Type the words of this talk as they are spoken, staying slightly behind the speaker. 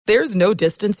There's no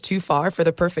distance too far for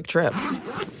the perfect trip.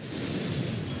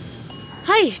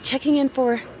 Hi, checking in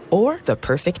for... Or the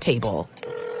perfect table.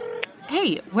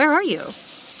 Hey, where are you?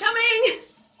 Coming!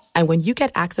 And when you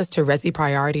get access to Resi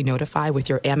Priority Notify with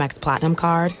your Amex Platinum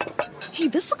card... Hey,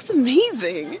 this looks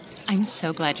amazing. I'm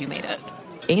so glad you made it.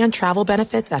 And travel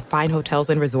benefits at fine hotels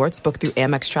and resorts booked through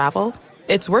Amex Travel,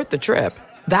 it's worth the trip.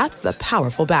 That's the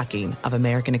powerful backing of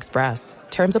American Express.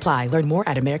 Terms apply. Learn more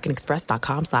at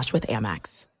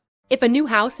americanexpress.com/withAmex. If a new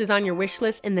house is on your wish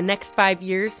list in the next 5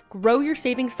 years, grow your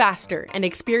savings faster and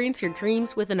experience your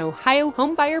dreams with an Ohio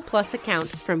Homebuyer Plus account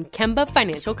from Kemba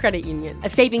Financial Credit Union. A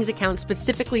savings account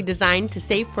specifically designed to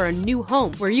save for a new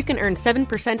home, where you can earn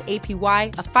 7%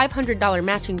 APY, a $500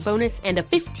 matching bonus, and a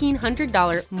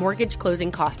 $1,500 mortgage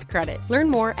closing cost credit. Learn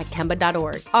more at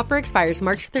Kemba.org. Offer expires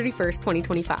March 31st,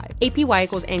 2025. APY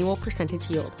equals annual percentage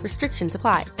yield. Restrictions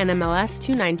apply. NMLS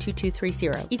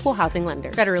 292230. Equal housing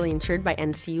lender. Federally insured by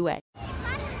NCUA.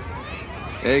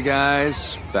 Hey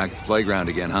guys, back at the playground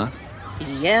again, huh?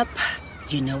 Yep.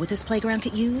 You know what this playground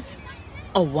could use?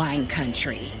 A wine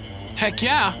country. Heck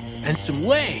yeah, and some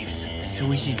waves so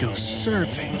we could go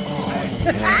surfing. Oh,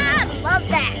 yeah. Ah, love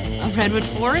that. A redwood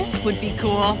forest would be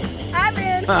cool. I'm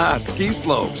in. Ski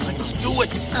slopes. Let's do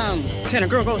it. Can a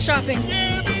girl go shopping?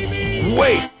 Yeah, baby.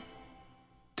 Wait!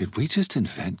 Did we just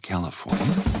invent California?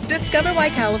 Discover why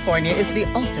California is the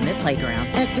ultimate playground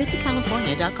at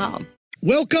visitcalifornia.com.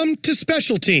 Welcome to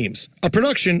Special Teams, a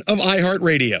production of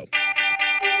iHeartRadio.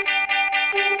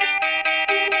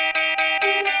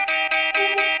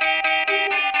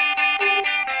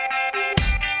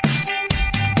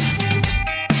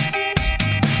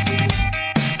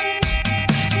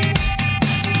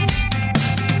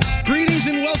 Greetings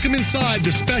and welcome inside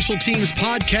the Special Teams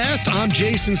podcast. I'm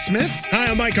Jason Smith. Hi,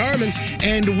 I'm Mike Harmon.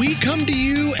 And we come to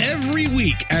you every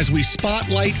week as we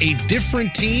spotlight a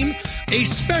different team, a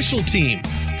special team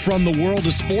from the world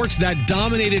of sports that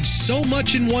dominated so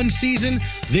much in one season,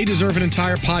 they deserve an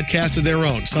entire podcast of their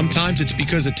own. Sometimes it's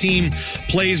because a team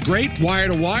plays great, wire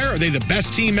to wire. Are they the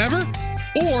best team ever?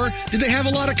 Or did they have a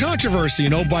lot of controversy?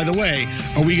 And oh, by the way,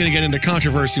 are we going to get into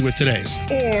controversy with today's?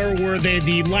 Or were they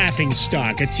the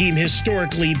laughingstock, a team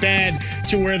historically bad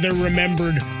to where they're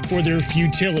remembered for their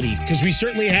futility? Because we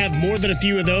certainly have more than a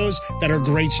few of those that are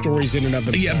great stories in and of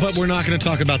themselves. Yeah, but we're not going to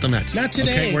talk about the Mets. Not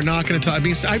today. Okay, we're not going to talk.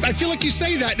 I feel like you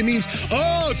say that, it means,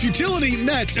 oh, futility,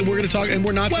 Mets, and we're going to talk, and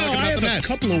we're not talking about the Mets. I have a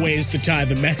couple of ways to tie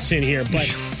the Mets in here, but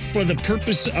for the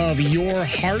purpose of your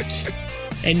heart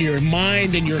and your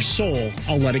mind and your soul,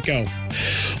 I'll let it go.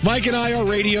 Mike and I, our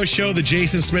radio show, The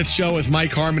Jason Smith Show with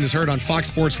Mike Harmon, is heard on Fox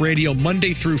Sports Radio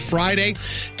Monday through Friday,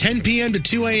 10 p.m. to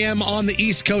 2 a.m. on the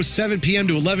East Coast, 7 p.m.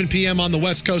 to 11 p.m. on the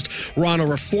West Coast. We're on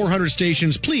over 400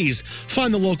 stations. Please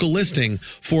find the local listing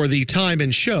for the time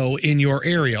and show in your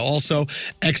area. Also,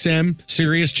 XM,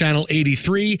 Sirius Channel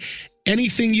 83.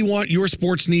 Anything you want your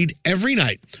sports need every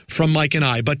night from Mike and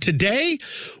I. But today,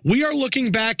 we are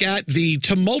looking back at the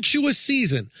tumultuous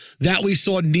season that we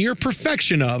saw near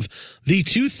perfection of the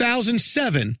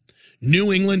 2007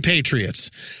 New England Patriots.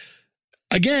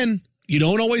 Again, you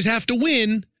don't always have to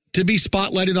win to be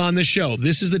spotlighted on this show.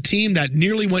 This is the team that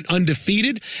nearly went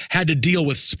undefeated, had to deal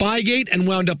with Spygate, and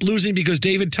wound up losing because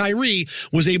David Tyree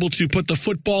was able to put the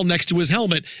football next to his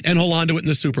helmet and hold on to it in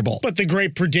the Super Bowl. But the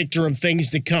great predictor of things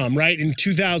to come, right? In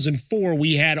 2004,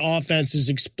 we had offenses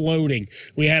exploding.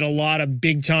 We had a lot of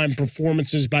big-time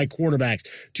performances by quarterbacks.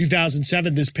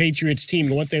 2007, this Patriots team,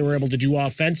 and what they were able to do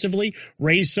offensively,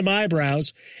 raised some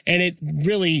eyebrows, and it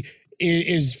really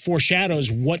is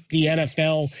foreshadows what the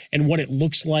NFL and what it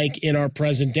looks like in our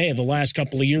present day. The last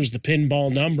couple of years, the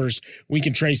pinball numbers, we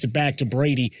can trace it back to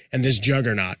Brady and this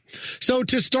juggernaut. So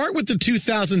to start with the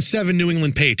 2007 New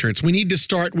England Patriots, we need to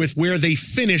start with where they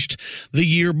finished the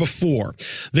year before.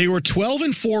 They were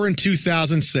 12-4 in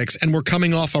 2006 and were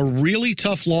coming off a really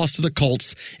tough loss to the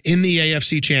Colts in the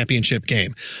AFC Championship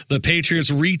game. The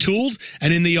Patriots retooled,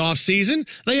 and in the offseason,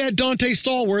 they had Dante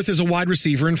Stallworth as a wide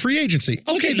receiver in free agency.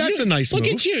 Okay, that's a nice move.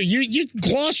 Look at you. You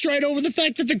glossed right over the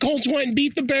fact that the Colts went and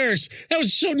beat the Bears. That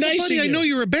was so nice buddy, of you. I know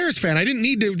you're a Bears fan. I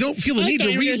don't feel the need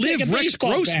to relive Rex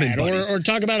Grossman, buddy. Or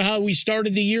talk about how we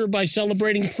started the year by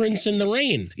celebrating Prince in the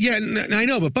rain. Yeah, I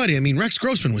know, but buddy, I mean, Rex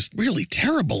Grossman was really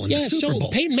terrible in the Super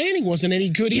Bowl. Peyton Manning wasn't any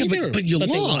good either. But you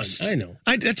lost. I know.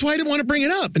 That's why I didn't want to bring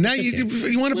it up. And now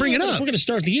you want to bring it up. If we're going to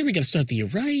start the year, we got to start the year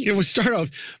right. It was start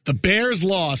off. The Bears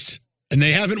lost. And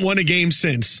they haven't won a game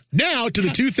since. Now to the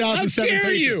 2007 How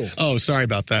dare Patriots. you? Oh, sorry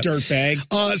about that.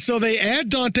 Dirtbag. So they add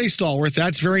Dante Stallworth.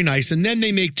 That's very nice. And then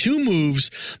they make two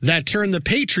moves that turn the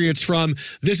Patriots from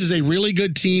this is a really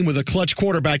good team with a clutch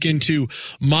quarterback into,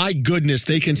 my goodness,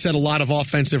 they can set a lot of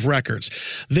offensive records.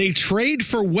 They trade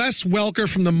for Wes Welker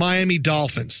from the Miami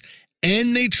Dolphins.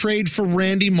 And they trade for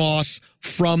Randy Moss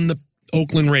from the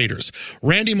Oakland Raiders.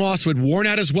 Randy Moss had worn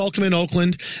out his welcome in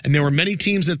Oakland, and there were many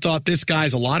teams that thought this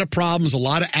guy's a lot of problems, a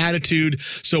lot of attitude,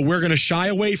 so we're going to shy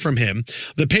away from him.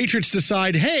 The Patriots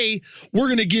decide, hey, we're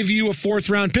going to give you a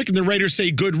fourth-round pick, and the Raiders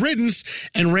say good riddance,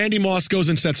 and Randy Moss goes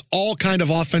and sets all kind of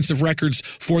offensive records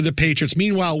for the Patriots.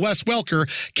 Meanwhile, Wes Welker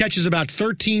catches about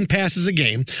 13 passes a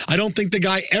game. I don't think the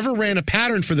guy ever ran a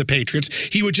pattern for the Patriots.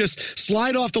 He would just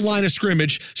slide off the line of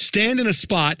scrimmage, stand in a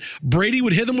spot, Brady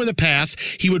would hit him with a pass,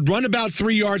 he would run about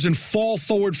 3 yards and fall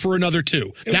forward for another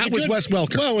 2. That was Wes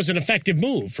Welker. Well, it was an effective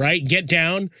move, right? Get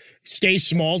down, stay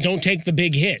small, don't take the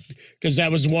big hit. Because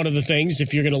that was one of the things,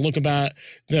 if you're going to look about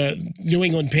the New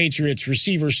England Patriots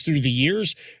receivers through the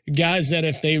years, guys that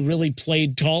if they really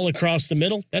played tall across the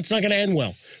middle, that's not going to end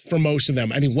well for most of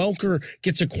them. I mean, Welker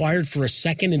gets acquired for a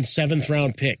 2nd and 7th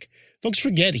round pick. Folks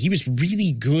forget he was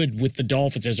really good with the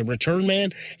Dolphins as a return man,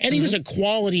 and he was a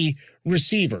quality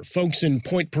receiver. Folks in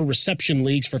point per reception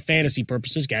leagues for fantasy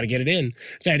purposes, got to get it in,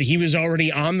 that he was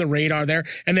already on the radar there.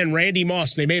 And then Randy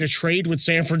Moss, they made a trade with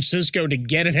San Francisco to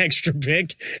get an extra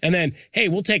pick. And then, hey,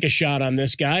 we'll take a shot on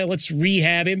this guy. Let's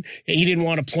rehab him. He didn't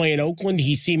want to play in Oakland.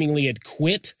 He seemingly had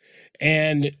quit.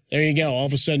 And there you go. All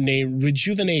of a sudden, a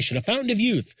rejuvenation, a fountain of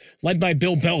youth, led by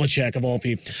Bill Belichick, of all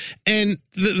people. And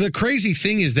the crazy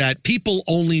thing is that people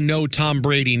only know Tom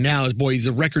Brady now as, boy, he's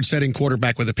a record-setting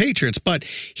quarterback with the Patriots, but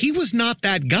he was not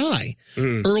that guy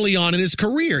early on in his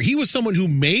career. He was someone who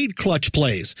made clutch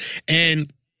plays.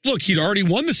 And look, he'd already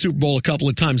won the Super Bowl a couple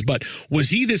of times, but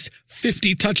was he this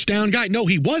 50-touchdown guy? No,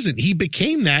 he wasn't. He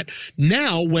became that.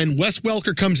 Now, when Wes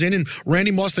Welker comes in and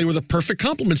Randy Moss, they were the perfect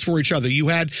complements for each other. You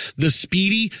had the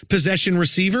speedy possession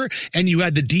receiver, and you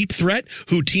had the deep threat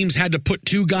who teams had to put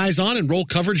 2 guys on and roll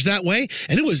coverage that way,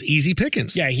 and it was easy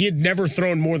pickings. Yeah, he had never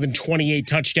thrown more than 28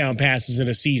 touchdown passes in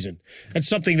a season. That's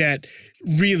something that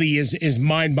really is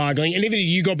mind-boggling. And even if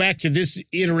you go back to this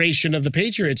iteration of the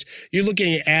Patriots, you're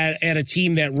looking at a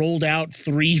team that rolled out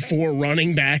 3-4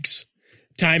 running backs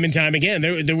time and time again.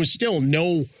 There was still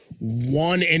no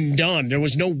one and done. There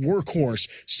was no workhorse.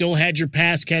 Still had your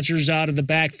pass catchers out of the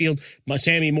backfield.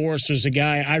 Sammy Morris was a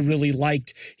guy I really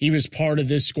liked. He was part of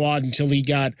this squad until he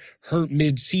got hurt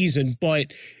mid-season.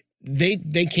 But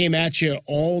they came at you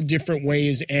all different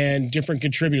ways and different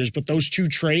contributors. But those 2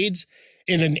 trades,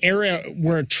 in an era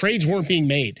where trades weren't being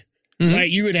made, right?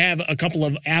 You would have a couple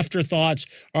of afterthoughts.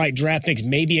 All right, draft picks,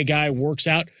 maybe a guy works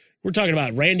out. We're talking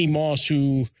about Randy Moss,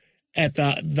 who at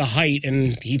the height,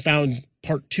 and he found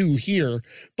part 2 here,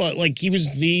 but like he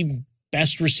was the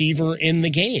best receiver in the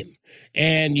game.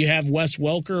 And you have Wes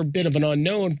Welker, a bit of an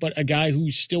unknown, but a guy who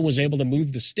still was able to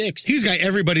move the sticks. He's a guy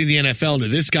everybody in the NFL knew.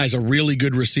 This guy's a really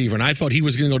good receiver, and I thought he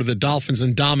was going to go to the Dolphins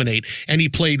and dominate, and he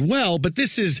played well, but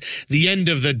this is the end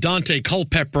of the Dante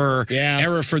Culpepper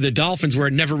era for the Dolphins, where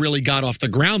it never really got off the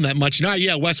ground that much. Now,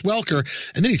 Wes Welker,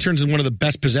 and then he turns into one of the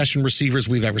best possession receivers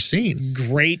we've ever seen.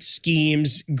 Great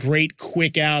schemes, great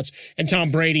quick outs, and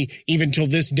Tom Brady, even till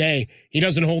this day, he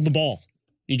doesn't hold the ball.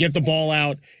 You get the ball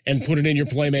out and put it in your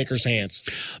playmaker's hands.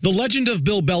 The legend of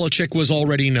Bill Belichick was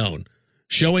already known.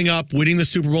 Showing up, winning the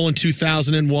Super Bowl in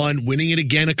 2001, winning it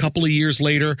again a couple of years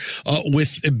later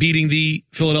with beating the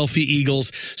Philadelphia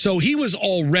Eagles. So he was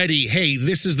already, hey,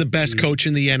 this is the best coach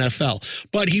in the NFL.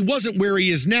 But he wasn't where he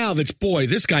is now. That's, boy,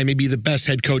 this guy may be the best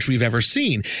head coach we've ever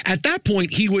seen. At that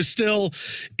point, he was still,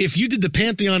 if you did the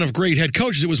pantheon of great head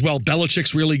coaches, it was, well,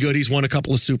 Belichick's really good. He's won a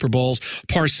couple of Super Bowls.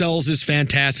 Parcells is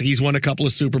fantastic. He's won a couple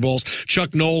of Super Bowls.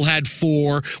 Chuck Noll had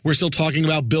 4. We're still talking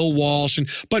about Bill Walsh.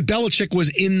 But Belichick was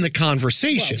in the conversation.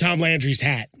 Well, Tom Landry's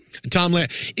hat.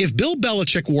 If Bill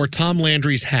Belichick wore Tom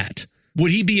Landry's hat,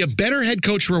 would he be a better head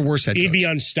coach or a worse head coach? He'd be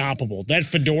unstoppable. That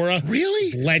fedora, really,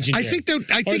 is legendary. I think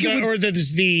it would, or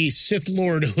the Sith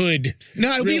Lord hood. No,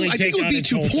 I think it would be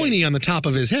too pointy on the top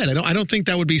of his head. I don't think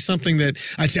that would be something that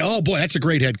I'd say, oh boy, that's a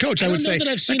great head coach. I would say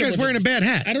that guy's wearing a bad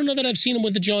hat. I don't know that I've seen him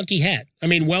with a jaunty hat. I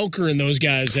mean, Welker and those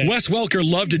guys. Wes Welker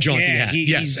loved a jaunty hat.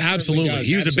 Yes, absolutely.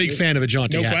 He was a big fan of a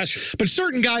jaunty hat. No question. But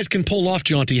certain guys can pull off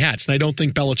jaunty hats, and I don't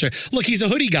think Belichick. Look, he's a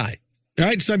hoodie guy. All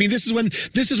right, so I mean, this is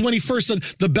when he first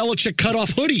the Belichick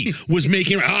cutoff hoodie was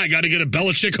making. I got to get a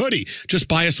Belichick hoodie. Just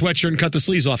buy a sweatshirt and cut the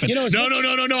sleeves off it. No.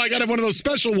 I got to have one of those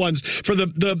special ones for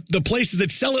the places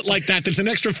that sell it like that. That's an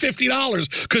extra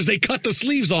 $50 because they cut the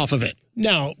sleeves off of it.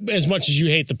 Now, as much as you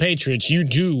hate the Patriots, you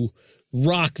do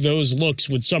rock those looks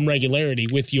with some regularity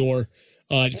with your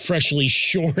freshly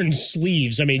shorn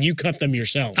sleeves. I mean, you cut them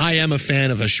yourself. I am a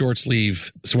fan of a short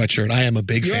sleeve sweatshirt. I am a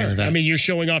big fan of that. I mean, you're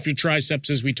showing off your triceps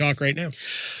as we talk right now.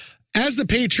 As the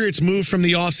Patriots move from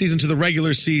the offseason to the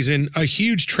regular season, a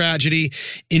huge tragedy.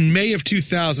 In May of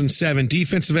 2007,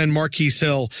 defensive end Marquise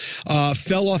Hill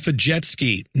fell off a jet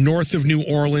ski north of New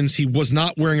Orleans. He was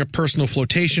not wearing a personal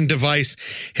flotation device.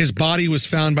 His body was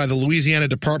found by the Louisiana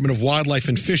Department of Wildlife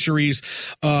and Fisheries.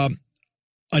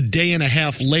 A day and a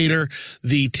half later,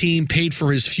 the team paid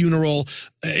for his funeral.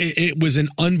 It was an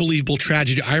unbelievable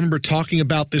tragedy. I remember talking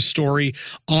about this story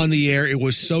on the air. It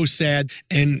was so sad.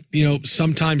 And,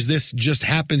 sometimes this just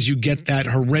happens. You get that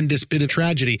horrendous bit of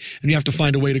tragedy, and you have to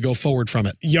find a way to go forward from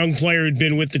it. Young player had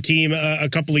been with the team a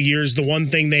couple of years. The one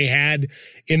thing they had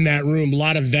in that room, a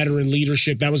lot of veteran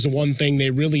leadership. That was the one thing they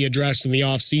really addressed in the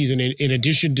offseason. In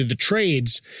addition to the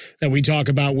trades that we talk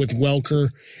about with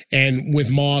Welker and with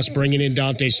Moss bringing in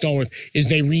Dante Stallworth, is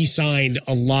they re-signed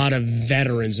a lot of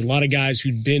veterans, a lot of guys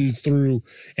who'd been through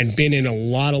and been in a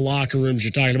lot of locker rooms.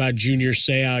 You're talking about Junior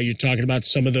Seau. You're talking about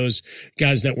some of those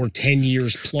guys that were 10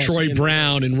 years plus. Troy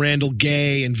Brown and Randall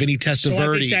Gay and Vinny Testaverde.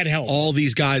 So I think that helps. All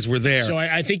these guys were there. So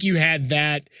I think you had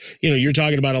that. You're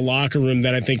talking about a locker room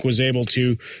that I think was able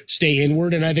to stay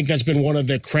inward. And I think that's been one of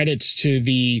the credits to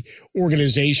the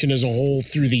organization as a whole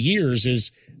through the years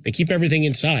is they keep everything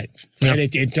inside.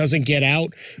 Right? Yeah. It doesn't get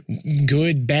out.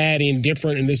 Good, bad,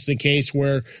 indifferent. And this is the case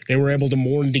where they were able to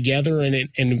mourn together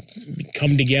and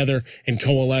come together and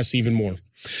coalesce even more.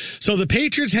 So the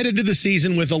Patriots head into the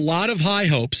season with a lot of high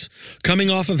hopes coming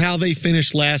off of how they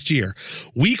finished last year.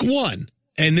 Week 1.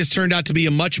 And this turned out to be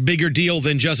a much bigger deal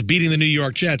than just beating the New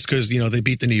York Jets because, they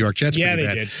beat the New York Jets pretty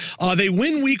bad. Did. They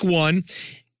win Week 1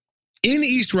 in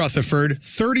East Rutherford,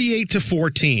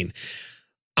 38-14.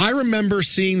 I remember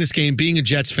seeing this game, being a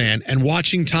Jets fan, and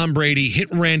watching Tom Brady hit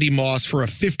Randy Moss for a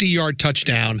 50-yard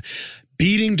touchdown,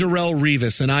 beating Darrelle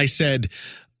Revis, and I said,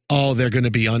 oh, they're going to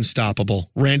be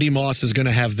unstoppable. Randy Moss is going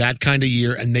to have that kind of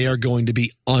year, and they are going to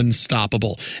be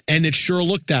unstoppable. And it sure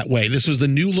looked that way. This was the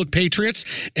new-look Patriots,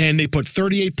 and they put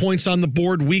 38 points on the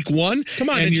board Week 1. Come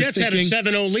on, the Jets had a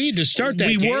 7-0 lead to start that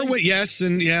game.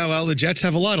 The Jets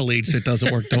have a lot of leads that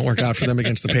don't work out for them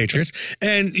against the Patriots.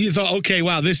 And you thought, okay,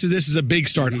 wow, this is a big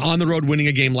start. On the road winning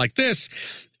a game like this.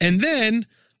 And then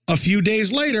a few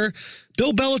days later,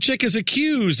 Bill Belichick is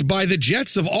accused by the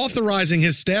Jets of authorizing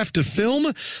his staff to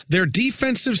film their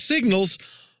defensive signals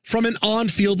from an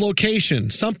on-field location,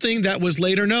 something that was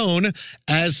later known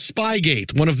as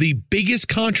Spygate, one of the biggest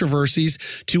controversies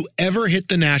to ever hit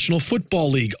the National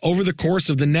Football League. Over the course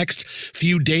of the next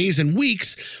few days and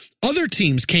weeks, other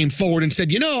teams came forward and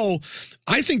said,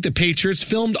 I think the Patriots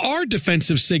filmed our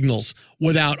defensive signals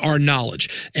without our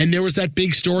knowledge. And there was that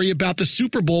big story about the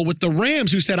Super Bowl with the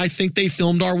Rams who said, I think they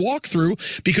filmed our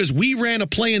walkthrough because we ran a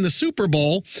play in the Super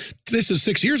Bowl, this is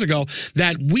 6 years ago,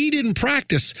 that we didn't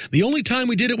practice. The only time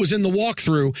we did it was in the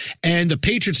walkthrough, and the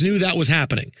Patriots knew that was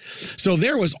happening. So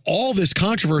there was all this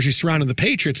controversy surrounding the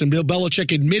Patriots, and Bill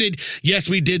Belichick admitted, yes,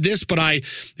 we did this, but I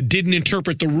didn't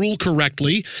interpret the rule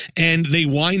correctly, and they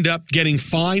wind up getting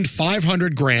fined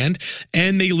 $500,000,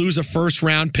 and they lose a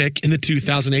first-round pick in the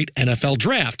 2008 NFL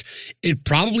draft. It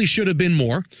probably should have been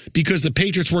more because the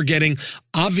Patriots were getting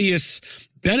obvious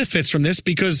benefits from this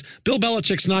because Bill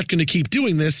Belichick's not going to keep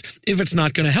doing this if it's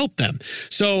not going to help them.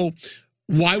 So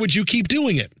why would you keep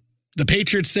doing it? The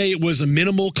Patriots say it was a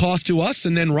minimal cost to us,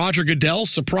 and then Roger Goodell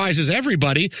surprises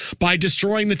everybody by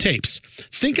destroying the tapes.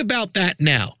 Think about that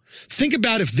now. Think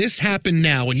about if this happened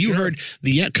now and you heard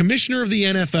the commissioner of the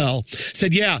NFL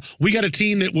said, yeah, we got a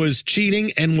team that was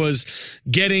cheating and was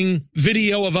getting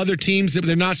video of other teams that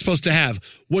they're not supposed to have.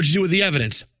 What'd you do with the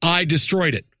evidence? I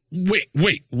destroyed it.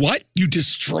 Wait, what? You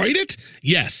destroyed it?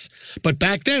 Yes. But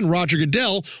back then, Roger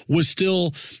Goodell was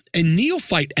still a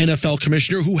neophyte NFL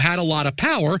commissioner who had a lot of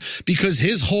power because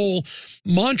his whole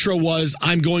mantra was,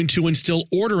 I'm going to instill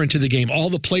order into the game. All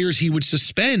the players he would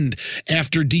suspend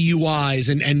after DUIs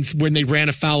and when they ran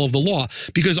afoul of the law.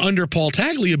 Because under Paul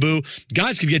Tagliabue,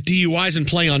 guys could get DUIs and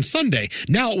play on Sunday.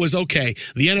 Now it was, okay,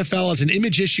 the NFL has an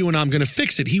image issue and I'm going to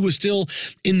fix it. He was still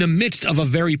in the midst of a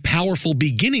very powerful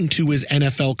beginning to his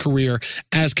NFL career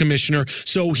as commissioner.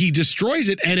 So he destroys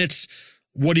it, and it's,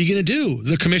 what are you going to do?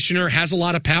 The commissioner has a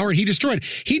lot of power, and he destroyed it.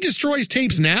 He destroys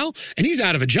tapes now, and he's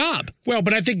out of a job. Well,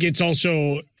 but I think it's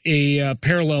also a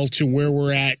parallel to where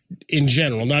we're at in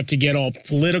general, not to get all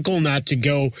political, not to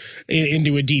go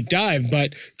into a deep dive,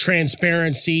 but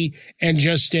transparency and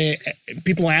just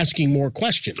people asking more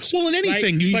questions. Well, in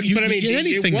anything, right? But I mean,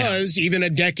 anything it was now. Even a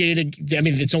decade. I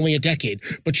mean, it's only a decade,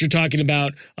 but you're talking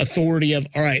about authority of,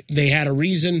 all right, they had a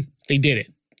reason, they did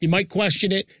it. You might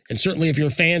question it, and certainly if you're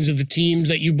fans of the teams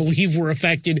that you believe were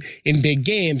affected in big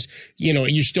games,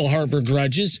 you still harbor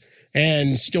grudges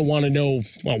and still want to know,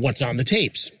 well, what's on the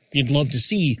tapes. You'd love to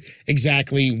see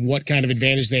exactly what kind of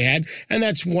advantage they had, and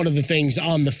that's one of the things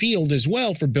on the field as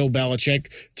well for Bill Belichick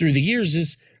through the years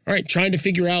is, all right, trying to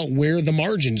figure out where the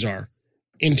margins are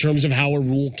in terms of how a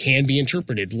rule can be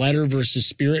interpreted, letter versus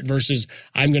spirit versus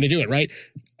I'm going to do it, right?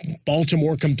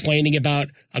 Baltimore complaining about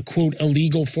a, quote,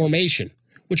 illegal formation,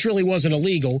 which really wasn't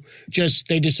illegal. Just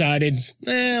they decided,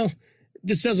 well,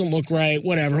 this doesn't look right,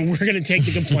 whatever. We're going to take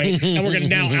the complaint and we're going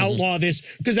to now outlaw this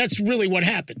because that's really what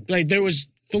happened. Like the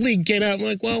league came out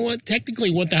like, well,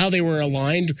 technically how they were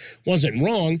aligned wasn't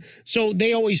wrong. So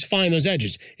they always find those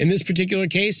edges. In this particular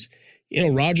case,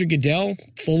 Roger Goodell,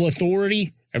 full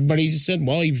authority. Everybody just said,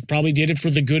 well, he probably did it for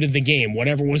the good of the game.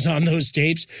 Whatever was on those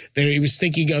tapes, he was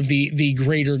thinking of the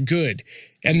greater good.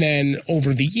 And then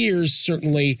over the years,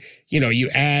 certainly, you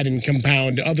add and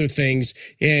compound other things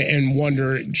and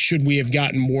wonder, should we have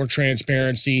gotten more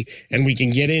transparency? And we can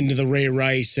get into the Ray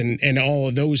Rice and all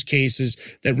of those cases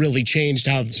that really changed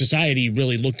how society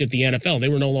really looked at the NFL. They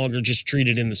were no longer just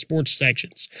treated in the sports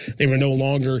sections. They were no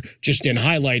longer just in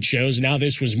highlight shows. Now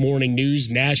this was morning news,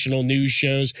 national news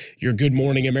shows, your Good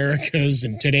Morning Americas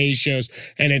and Today's shows,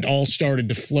 and it all started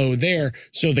to flow there.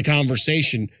 So the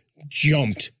conversation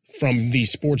jumped from the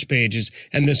sports pages,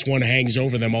 and this one hangs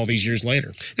over them all these years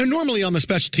later. Now, normally on the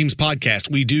Special Teams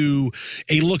podcast, we do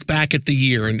a look back at the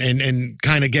year and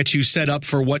kind of get you set up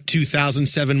for what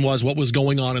 2007 was, what was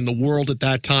going on in the world at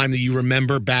that time that you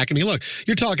remember back. I mean, look,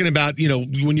 you're talking about,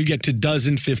 when you get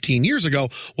to 15 years ago,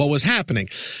 what was happening.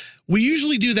 We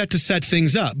usually do that to set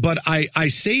things up, but I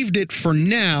saved it for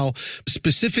now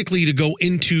specifically to go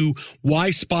into why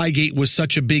Spygate was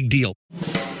such a big deal.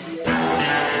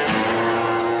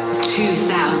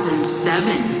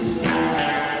 2007.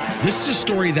 This is a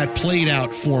story that played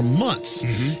out for months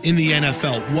in the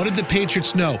NFL. What did the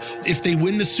Patriots know? If they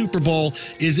win the Super Bowl,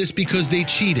 is this because they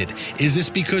cheated? Is this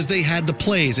because they had the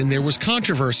plays and there was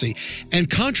controversy? And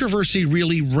controversy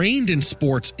really reigned in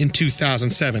sports in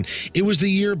 2007. It was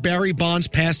the year Barry Bonds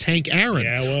passed Hank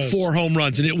Aaron 4 home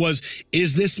runs. And it was,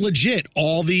 is this legit?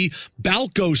 All the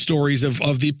Balco stories of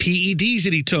the PEDs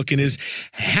that he took and his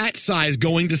hat size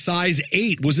going to size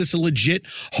 8. Was this a legit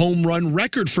home run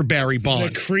record for Barry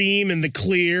Bonds? The cream and the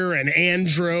clear and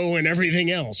Andro and everything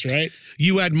else, right?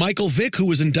 You had Michael Vick, who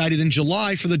was indicted in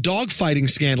July for the dogfighting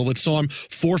scandal that saw him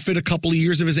forfeit a couple of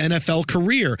years of his NFL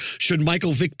career. Should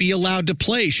Michael Vick be allowed to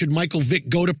play? Should Michael Vick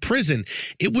go to prison?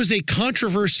 It was a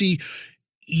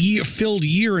controversy-filled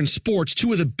year in sports,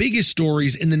 2 of the biggest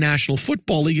stories in the National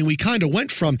Football League, and we kind of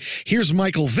went from, here's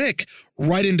Michael Vick,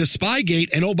 right into Spygate.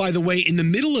 And oh, by the way, in the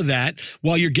middle of that,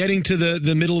 while you're getting to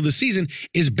the middle of the season,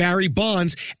 is Barry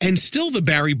Bonds, and still the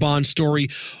Barry Bonds story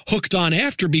hooked on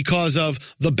after because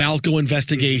of the Balco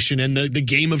investigation and the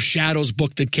Game of Shadows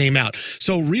book that came out.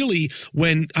 So really,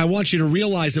 when I want you to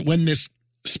realize that when this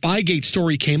Spygate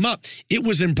story came up, it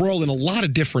was embroiled in a lot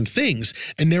of different things.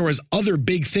 And there was other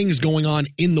big things going on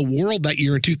in the world that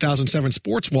year in 2007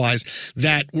 sports-wise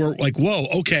that were like, whoa,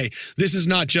 okay, this is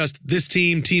not just this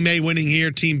team A winning here,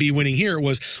 team B winning here. It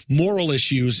was moral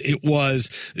issues. It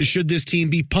was, should this team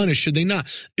be punished? Should they not?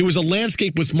 It was a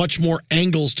landscape with much more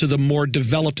angles to the more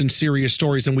developed and serious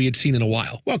stories than we had seen in a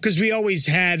while. Well, because we always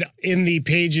had in the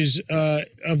pages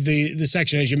of the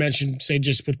section, as you mentioned, say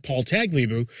just with Paul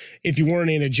Tagliabue, if you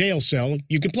weren't in a jail cell,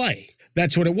 you could play.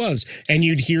 That's what it was. And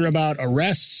you'd hear about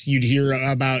arrests, you'd hear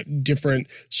about different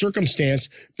circumstance,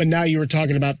 but now you were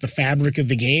talking about the fabric of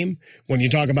the game. When you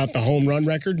talk about the home run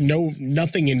record,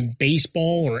 nothing in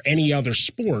baseball or any other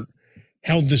sport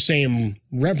held the same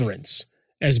reverence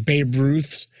as Babe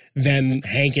Ruth's, then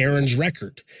Hank Aaron's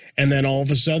record. And then all of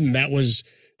a sudden that was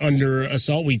under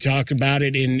assault. We talked about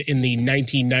it in the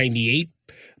 1998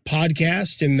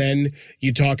 podcast, and then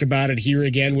you talk about it here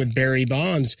again with Barry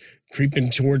Bonds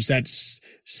creeping towards that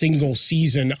single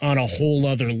season on a whole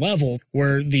other level,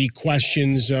 where the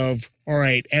questions of, all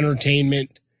right,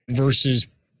 entertainment versus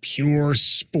pure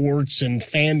sports and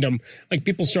fandom, like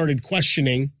people started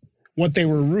questioning what they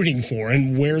were rooting for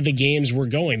and where the games were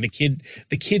going, the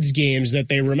kids' games that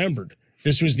they remembered.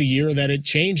 This was the year that it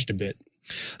changed a bit.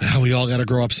 We all got to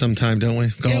grow up sometime, don't we?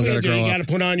 You got to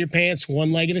put on your pants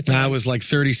one leg at a time. I was like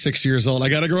 36 years old. I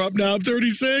got to grow up now. I'm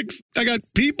 36. I got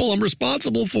people I'm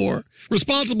responsible for.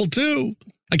 Responsible too.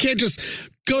 I can't just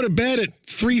go to bed at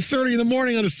 3:30 in the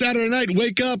morning on a Saturday night,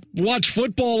 wake up, watch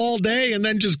football all day, and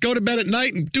then just go to bed at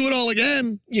night and do it all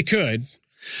again. You could.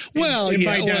 Well, it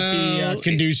might not be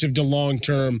conducive to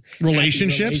long-term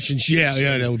relationships.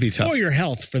 Yeah, that would be tough. Or your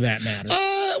health, for that matter. Well,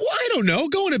 I don't know.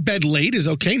 Going to bed late is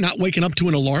okay. Not waking up to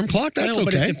an alarm clock, that's okay.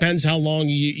 But it depends how long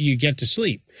you get to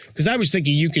sleep. Because I was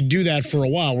thinking you could do that for a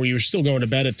while where you were still going to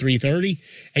bed at 3:30,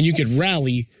 and you could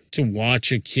rally to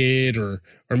watch a kid or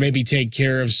maybe take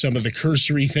care of some of the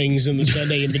cursory things in the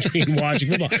Sunday in between watching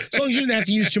football. As long as you didn't have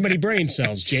to use too many brain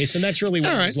cells, Jason. That's really what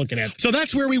I was looking at. So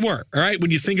that's where we were, all right?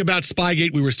 When you think about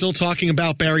Spygate, we were still talking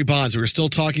about Barry Bonds. We were still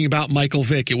talking about Michael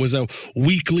Vick. It was a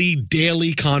weekly,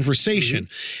 daily conversation.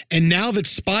 Mm-hmm. And now that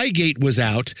Spygate was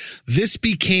out, this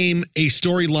became a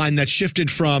storyline that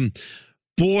shifted from,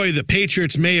 boy, the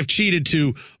Patriots may have cheated,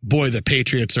 to, boy, the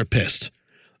Patriots are pissed.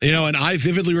 You know, and I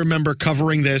vividly remember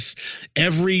covering this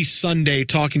every Sunday,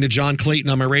 talking to John Clayton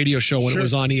on my radio show when it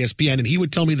was on ESPN, and he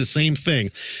would tell me the same thing.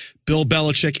 Bill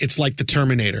Belichick, it's like the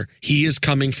Terminator. He is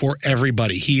coming for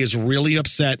everybody. He is really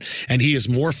upset, and he is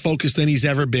more focused than he's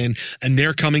ever been, and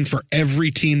they're coming for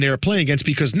every team they're playing against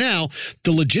because now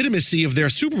the legitimacy of their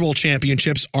Super Bowl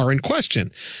championships are in question.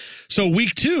 So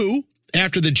week 2,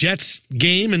 after the Jets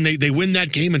game and they win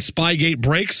that game and Spygate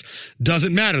breaks,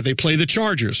 doesn't matter. They play the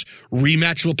Chargers.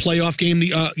 Rematch of a playoff game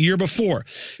the year before.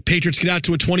 Patriots get out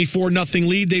to a 24-0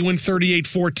 lead. They win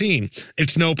 38-14.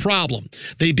 It's no problem.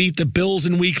 They beat the Bills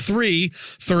in week 3,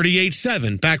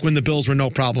 38-7, back when the Bills were no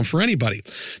problem for anybody.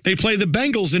 They play the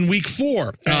Bengals in week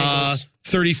 4.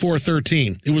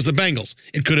 34-13. It was the Bengals.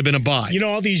 It could have been a bye. You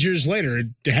know, all these years later,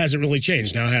 it hasn't really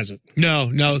changed now, has it?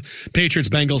 No.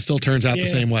 Patriots-Bengals still turns out the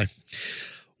same way.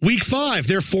 Week 5,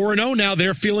 they're 4-0 now.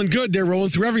 They're feeling good. They're rolling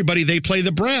through everybody. They play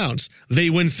the Browns.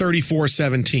 They win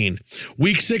 34-17.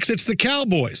 Week 6, it's the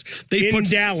Cowboys. They put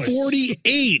Dallas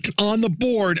 48 on the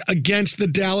board against the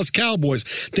Dallas Cowboys.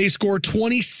 They score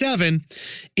 27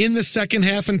 in the second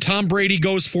half, and Tom Brady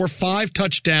goes for 5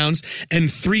 touchdowns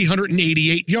and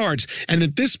 388 yards. And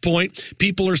at this point,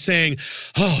 people are saying,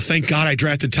 oh, thank God I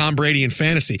drafted Tom Brady in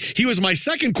fantasy. He was my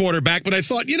second quarterback, but I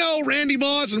thought, Randy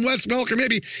Moss and Wes Welker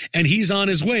maybe. And he's on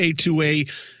his way to an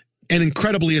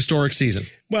incredibly historic season.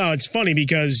 Well, it's funny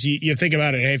because you think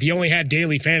about it. If you only had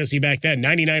daily fantasy back then,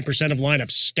 99% of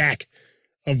lineups stack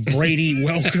of Brady,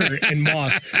 Welker, and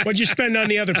Moss. What'd you spend on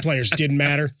the other players? Didn't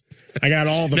matter. I got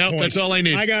all the points. That's all I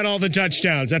need. I got all the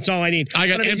touchdowns. That's all I need. I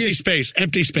got empty space.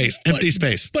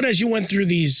 But as you went through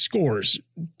these scores,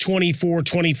 24,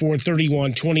 24,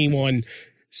 31, 21,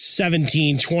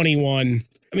 17, 21,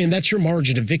 I mean, that's your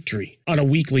margin of victory on a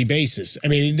weekly basis. I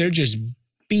mean, they're just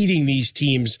beating these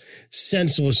teams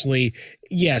senselessly.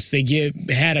 Yes, they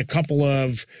had a couple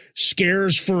of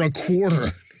scares for a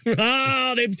quarter. We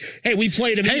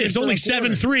played them. Hey, it's only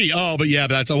 7-3. Oh, but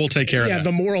we'll take care of that. Yeah,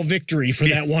 the moral victory for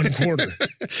that one quarter.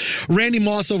 Randy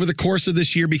Moss, over the course of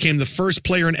this year, became the first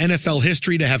player in NFL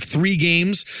history to have 3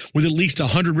 games with at least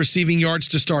 100 receiving yards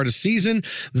to start a season.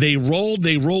 They rolled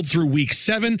through week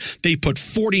 7. They put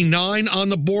 49 on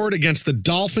the board against the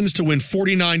Dolphins to win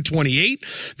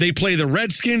 49-28. They play the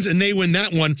Redskins, and they win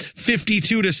that one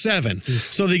 52-7.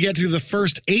 So they get through the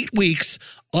first 8 weeks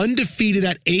undefeated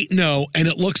at 8-0, and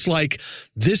it looks like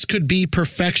this could be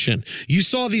perfection. You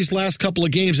saw these last couple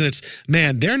of games,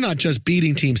 and they're not just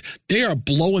beating teams. They are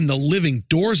blowing the living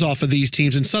doors off of these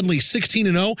teams, and suddenly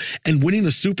 16-0 and winning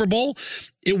the Super Bowl,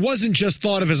 it wasn't just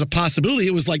thought of as a possibility.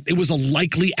 It was a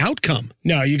likely outcome.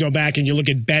 No, you go back and you look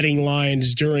at betting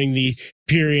lines during the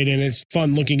period, and it's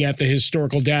fun looking at the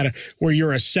historical data where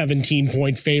you're a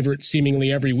 17-point favorite seemingly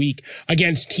every week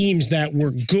against teams that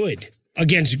were good,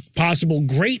 against possible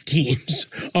great teams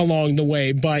along the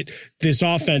way. But this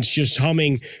offense just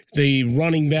humming, the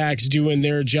running backs doing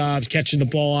their jobs, catching the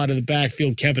ball out of the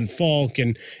backfield, Kevin Falk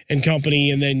and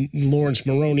company, and then Lawrence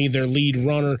Maroney, their lead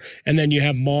runner. And then you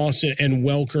have Moss and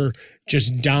Welker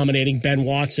just dominating. Ben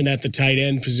Watson at the tight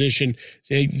end position.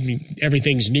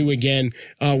 Everything's new again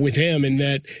with him, and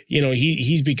that,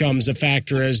 he becomes a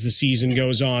factor as the season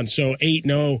goes on. So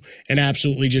 8-0 and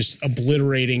absolutely just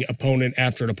obliterating opponent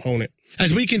after opponent.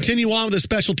 As we continue on with the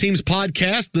Special Teams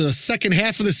podcast, the second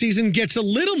half of the season gets a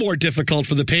little more difficult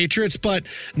for the Patriots, but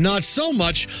not so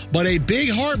much, but a big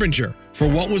harbinger for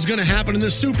what was going to happen in the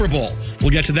Super Bowl. We'll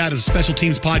get to that as the Special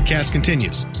Teams podcast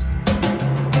continues.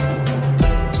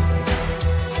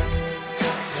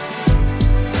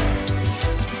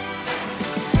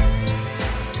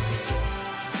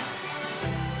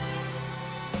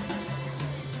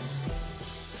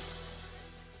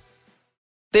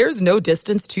 There's no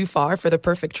distance too far for the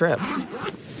perfect trip.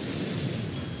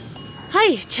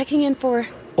 Hi, checking in for...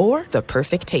 Or the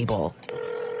perfect table.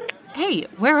 Hey,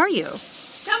 where are you?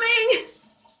 Coming!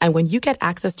 And when you get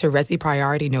access to Resi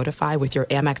Priority Notify with your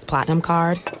Amex Platinum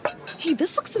card... Hey,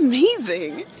 this looks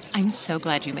amazing. I'm so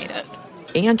glad you made it.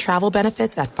 And travel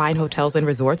benefits at fine hotels and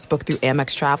resorts booked through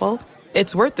Amex Travel.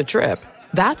 It's worth the trip.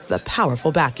 That's the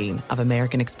powerful backing of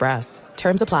American Express.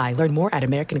 Terms apply. Learn more at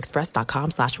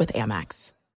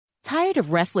americanexpress.com/withAmex. Tired of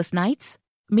restless nights?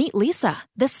 Meet Leesa,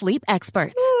 the sleep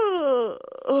experts.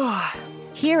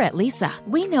 Here at Leesa,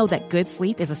 we know that good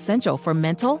sleep is essential for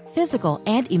mental, physical,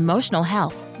 and emotional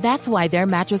health. That's why their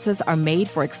mattresses are made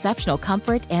for exceptional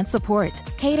comfort and support,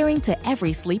 catering to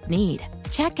every sleep need.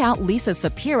 Check out Leesa's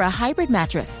Sapira Hybrid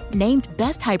Mattress, named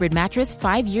Best Hybrid Mattress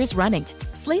 5 years running.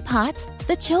 Sleep hot?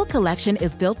 The Chill Collection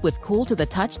is built with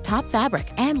cool-to-the-touch top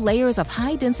fabric and layers of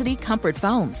high-density comfort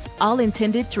foams, all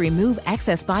intended to remove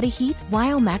excess body heat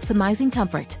while maximizing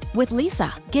comfort. With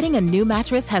Leesa, getting a new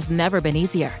mattress has never been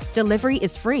easier. Delivery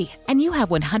is free, and you have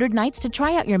 100 nights to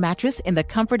try out your mattress in the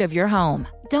comfort of your home.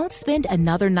 Don't spend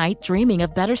another night dreaming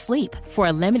of better sleep. For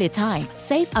a limited time,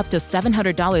 save up to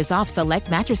 $700 off select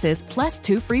mattresses plus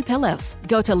 2 free pillows.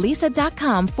 Go to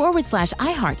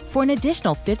leesa.com/iHeart for an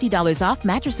additional $50 off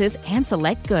mattresses and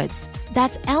select goods.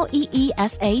 That's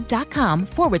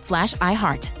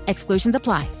LEESA.com/iHeart. Exclusions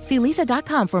apply. See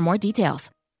leesa.com for more details.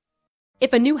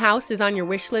 If a new house is on your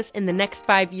wish list in the next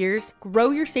 5 years,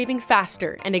 grow your savings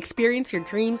faster and experience your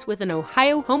dreams with an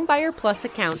Ohio Homebuyer Plus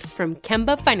account from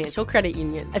Kemba Financial Credit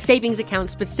Union. A savings account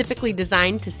specifically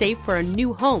designed to save for a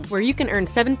new home where you can earn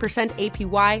 7%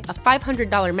 APY, a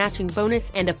 $500 matching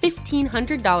bonus, and a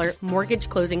 $1,500 mortgage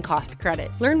closing cost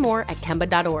credit. Learn more at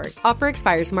Kemba.org. Offer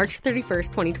expires March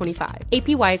 31st, 2025.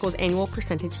 APY equals annual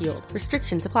percentage yield.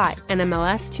 Restrictions apply.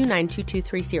 NMLS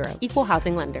 292230. Equal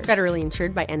housing lender. Federally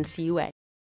insured by NCUA.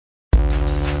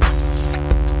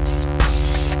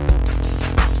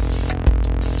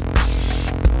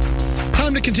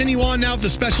 Time to continue on now with the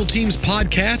Special Teams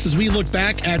podcast as we look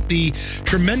back at the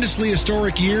tremendously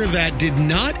historic year that did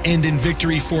not end in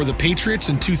victory for the Patriots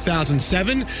in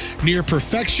 2007. Near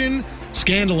perfection,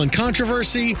 scandal and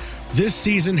controversy, this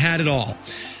season had it all.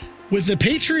 With the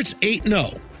Patriots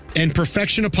 8-0 and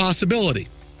perfection a possibility,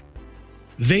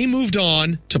 they moved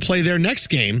on to play their next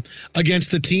game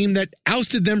against the team that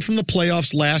ousted them from the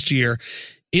playoffs last year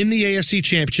in the AFC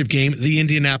Championship game, the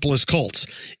Indianapolis Colts.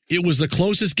 It was the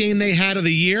closest game they had of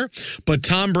the year, but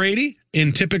Tom Brady,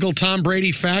 in typical Tom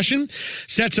Brady fashion,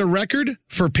 sets a record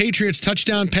for Patriots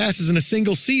touchdown passes in a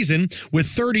single season with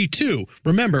 32.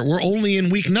 Remember, we're only in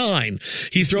week 9.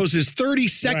 He throws his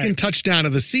 32nd touchdown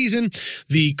of the season.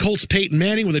 The Colts' Peyton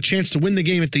Manning, with a chance to win the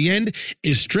game at the end,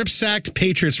 is strip-sacked.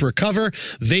 Patriots recover.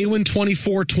 They win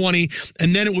 24-20,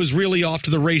 and then it was really off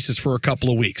to the races for a couple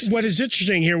of weeks. What is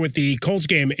interesting here with the Colts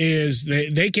game is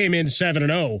they came in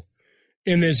 7-0.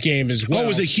 In this game as well. Oh, it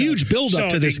was a huge build-up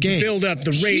to this game. Build-up,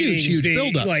 the ratings. Huge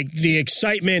build-up. Like the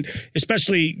excitement,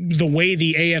 especially the way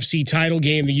the AFC title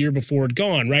game the year before had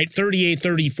gone, right?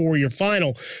 38-34 your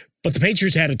final, but the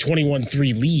Patriots had a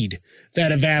 21-3 lead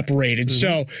that evaporated. Mm-hmm.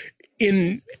 So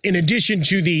in addition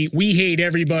to the we hate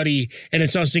everybody and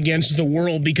it's us against the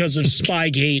world because of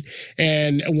Spygate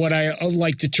and what I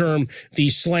like to term the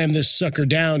Slam This Sucker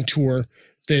Down tour,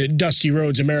 the Dusty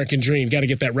Rhodes American Dream, got to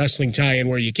get that wrestling tie-in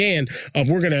where you can, of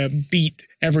we're going to beat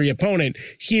every opponent.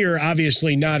 Here,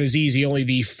 obviously not as easy, only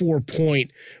the 4-point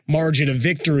margin of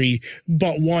victory,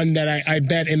 but one that I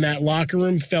bet in that locker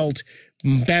room felt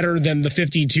better than the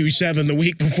 52-7 the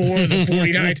week before, the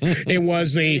 49th. It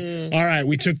was all right,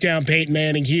 we took down Peyton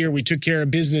Manning here. We took care of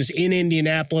business in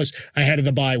Indianapolis ahead of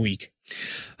the bye week.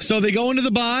 So they go into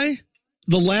the bye,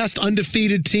 the last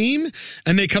undefeated team,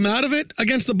 and they come out of it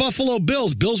against the Buffalo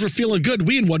Bills. Bills were feeling good.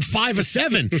 We had won 5 of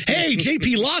 7. Hey,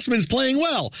 J.P. Lossman's playing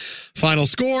well. Final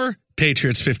score,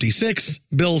 Patriots 56,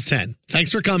 Bills 10.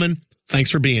 Thanks for coming.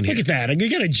 Thanks for being here. Look at that. I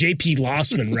got a J.P.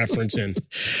 Lossman reference in.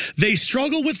 They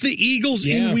struggle with the Eagles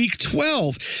in week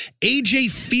 12. A.J.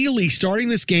 Feely starting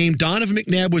this game. Donovan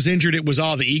McNabb was injured. It was,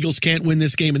 the Eagles can't win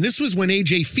this game. And this was when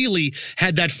A.J. Feely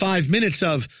had that 5 minutes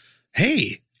of,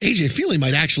 hey, A.J. Feely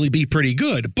might actually be pretty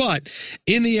good. But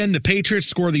in the end, the Patriots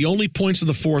score the only points of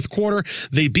the fourth quarter.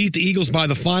 They beat the Eagles by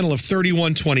the final of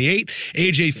 31-28.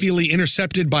 A.J. Feely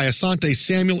intercepted by Asante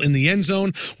Samuel in the end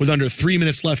zone with under 3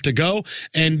 minutes left to go.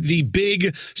 And the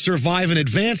big survive and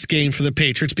advance game for the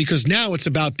Patriots, because now it's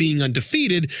about being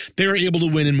undefeated. They're able to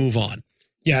win and move on.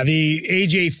 Yeah, the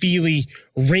A.J. Feely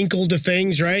wrinkle to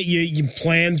things, right? You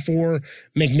plan for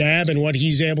McNabb and what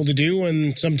he's able to do,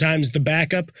 and sometimes the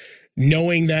backup,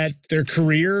 knowing that their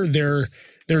career, their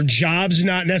job's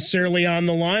not necessarily on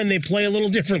the line, they play a little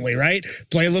differently, right?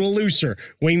 Play a little looser,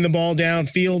 wing the ball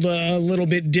downfield a little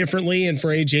bit differently. And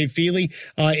for A.J. Feely,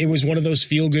 it was one of those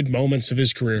feel-good moments of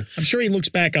his career. I'm sure he looks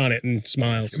back on it and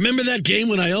smiles. Remember that game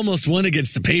when I almost won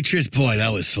against the Patriots? Boy,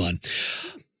 that was fun.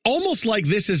 almost like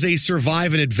this is a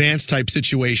survive and advance type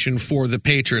situation for the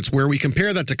Patriots, where we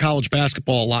compare that to college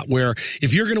basketball a lot, where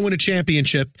if you're going to win a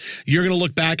championship, you're going to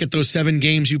look back at those 7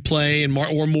 games you play and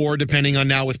or more, depending on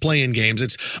now with play-in games.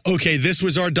 It's, okay, this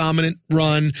was our dominant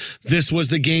run. This was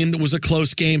the game that was a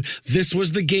close game. This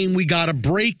was the game we got a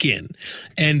break in.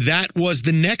 And that was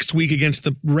the next week against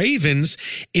the Ravens,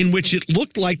 in which it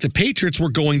looked like the Patriots were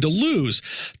going to lose.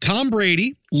 Tom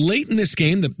Brady, late in this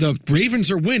game, the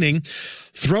Ravens are winning,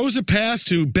 throws a pass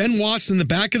to Ben Watson in the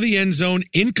back of the end zone,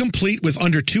 incomplete with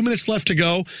under 2 minutes left to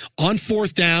go on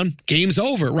 4th down. Game's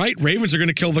over, right? Ravens are going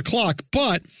to kill the clock.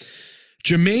 But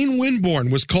Jermaine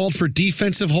Winborn was called for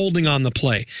defensive holding on the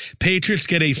play. Patriots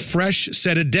get a fresh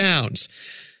set of downs.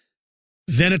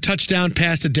 Then a touchdown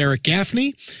pass to Derek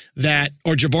Gaffney,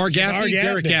 Jabbar Gaffney.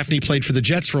 Derek Gaffney played for the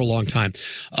Jets for a long time.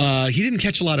 He didn't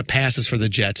catch a lot of passes for the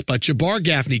Jets, but Jabbar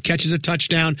Gaffney catches a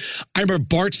touchdown. I remember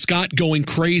Bart Scott going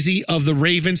crazy of the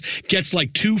Ravens, gets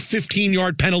like 2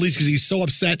 15-yard penalties because he's so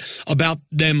upset about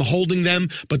them holding them,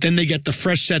 but then they get the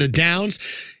fresh set of downs.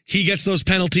 He gets those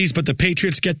penalties, but the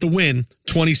Patriots get the win,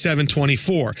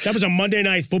 27-24. That was a Monday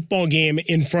Night Football game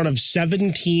in front of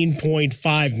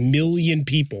 17.5 million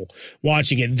people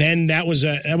watching it. Then that was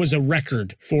a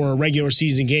record for a regular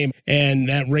season game. And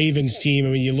that Ravens team,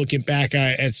 I mean, you look back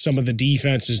at some of the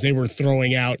defenses they were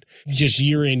throwing out just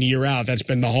year in, year out. That's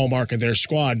been the hallmark of their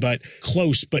squad, but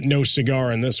close, but no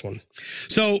cigar in this one.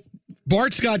 So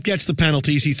Bart Scott gets the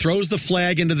penalties. He throws the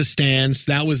flag into the stands.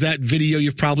 That was that video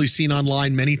you've probably seen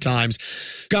online many times.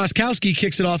 Gostkowski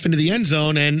kicks it off into the end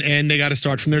zone, and they got to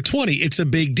start from their 20. It's a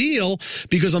big deal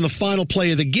because on the final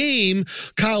play of the game,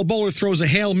 Kyle Bowler throws a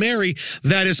Hail Mary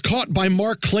that is caught by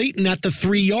Mark Clayton at the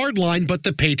 3-yard line, but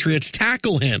the Patriots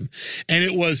tackle him. And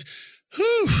it was...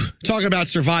 talk about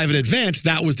survive and advance.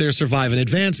 That was their survive and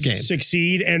advance game.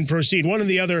 Succeed and proceed. One of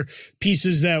the other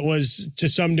pieces that was, to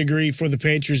some degree, for the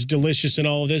Patriots, delicious in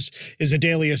all of this is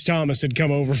Adalius Thomas had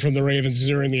come over from the Ravens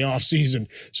during the offseason,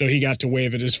 so he got to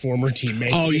wave at his former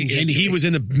teammates. Oh, and he was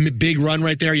in the big run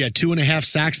right there. He had 2.5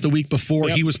 sacks the week before.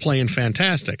 Yep. He was playing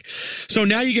fantastic. So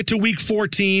now you get to week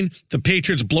 14. The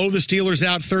Patriots blow the Steelers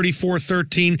out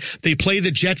 34-13. They play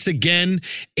the Jets again,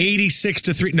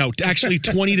 86-3. No, actually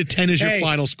 20-10 is your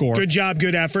final score. Good job,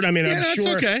 good effort. I mean, I'm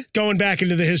sure going back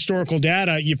into the historical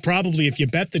data, you probably, if you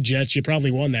bet the Jets, you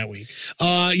probably won that week.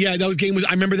 Yeah, that game was.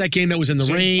 I remember that game that was in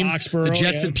the rain. Foxborough, the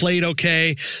Jets had played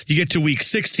okay. You get to week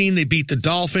 16, they beat the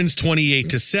Dolphins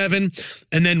 28-7,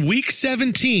 and then week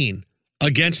 17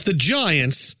 against the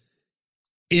Giants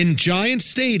in Giants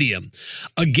Stadium,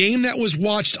 a game that was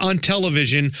watched on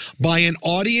television by an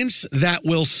audience that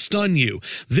will stun you.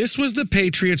 This was the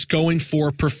Patriots going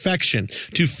for perfection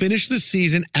to finish the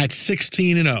season at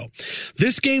 16-0.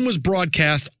 This game was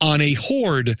broadcast on a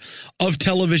horde of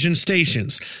television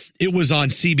stations. It was on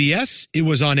CBS, it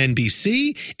was on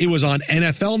NBC, it was on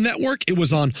NFL Network, it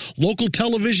was on local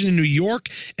television in New York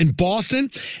and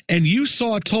Boston, and you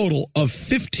saw a total of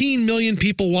 15 million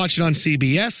people watching on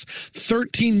CBS,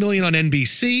 13 million on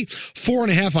NBC,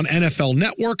 4.5 on NFL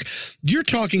Network. You're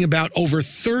talking about over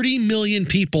 30 million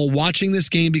people watching this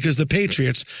game because the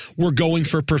Patriots were going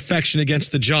for perfection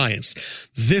against the Giants.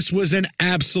 This was an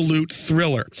absolute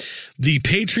thriller. The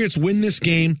Patriots win this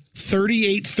game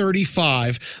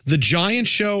 38-35. The Giants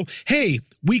show, hey,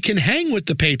 we can hang with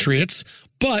the Patriots,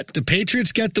 but the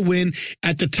Patriots get the win.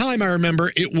 At the time, I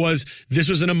remember this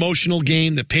was an emotional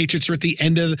game. The Patriots are at the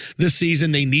end of the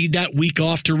season. They need that week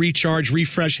off to recharge,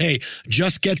 refresh. Hey,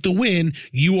 just get the win.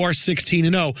 You are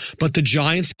 16-0. But the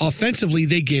Giants, offensively,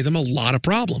 they gave them a lot of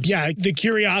problems. Yeah, the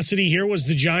curiosity here was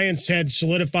the Giants had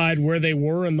solidified where they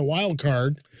were in the wild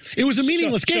card. It was a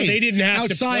meaningless game. So they didn't have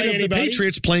outside to play of the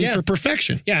Patriots playing for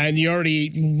perfection. Yeah, and you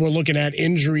already were looking at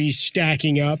injuries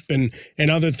stacking up and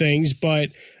other things, but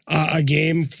a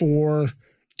game for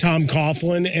Tom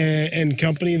Coughlin and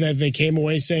company that they came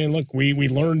away saying, look, we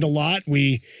learned a lot.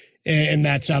 And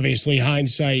that's obviously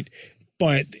hindsight.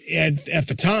 But at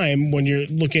the time, when you're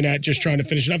looking at just trying to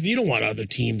finish it up, you don't want other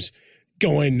teams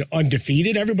going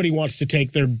undefeated. Everybody wants to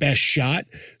take their best shot.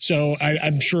 So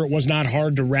I'm sure it was not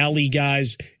hard to rally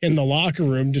guys in the locker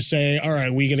room to say, all right,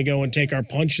 are we going to go and take our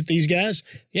punch at these guys?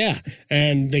 Yeah.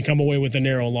 And they come away with a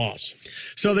narrow loss.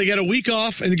 So they get a week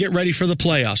off and they get ready for the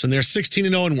playoffs. And they're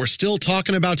 16-0, and we're still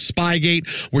talking about Spygate.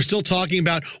 We're still talking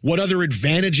about what other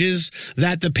advantages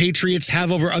that the Patriots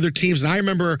have over other teams. And I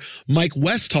remember Mike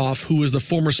Westhoff, who was the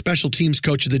former special teams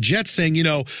coach of the Jets, saying,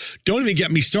 don't even get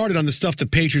me started on the stuff the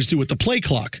Patriots do with the play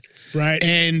clock. Right.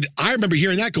 And I remember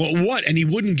hearing that going, what? And he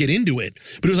wouldn't get into it.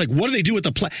 But it was like, what do they do with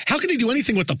the play? How can they do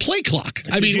anything with the play clock?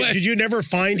 Did you never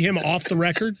find him off the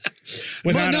record?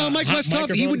 Mike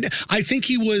Westhoff, I think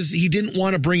he didn't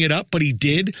want to bring it up, but he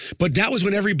did. But that was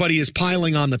when everybody is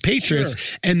piling on the Patriots.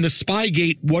 Sure. And the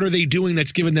Spygate, what are they doing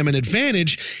that's given them an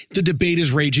advantage? The debate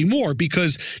is raging more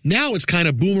because now it's kind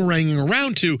of boomeranging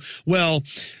around to, well,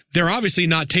 they're obviously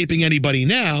not taping anybody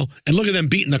now, and look at them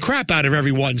beating the crap out of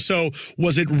everyone. So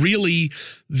was it really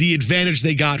the advantage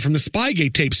they got from the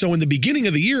Spygate tape? So in the beginning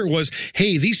of the year was,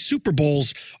 hey, these Super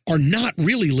Bowls are not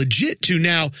really legit, to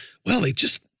now, well, they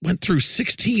just went through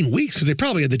 16 weeks because they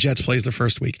probably had the Jets plays the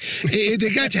first week. They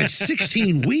got to have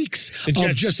 16 weeks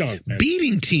of just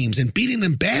beating teams and beating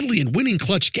them badly and winning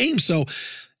clutch games. So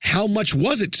how much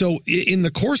was it? So in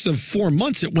the course of 4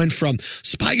 months, it went from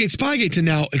Spygate to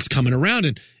now it's coming around.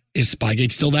 And is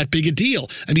Spygate still that big a deal?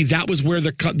 I mean, that was where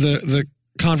the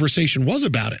conversation was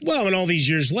about it. Well, and all these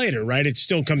years later, right, it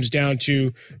still comes down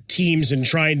to teams and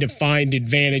trying to find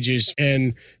advantages,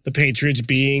 and the Patriots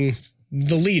being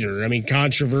the leader. I mean,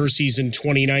 controversies in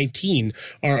 2019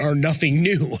 are nothing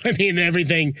new. I mean,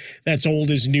 everything that's old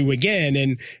is new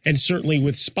again. And certainly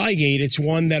with Spygate, it's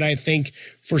one that I think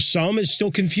for some is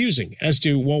still confusing as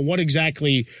to, well, what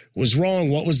exactly was wrong?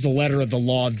 What was the letter of the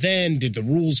law then? Did the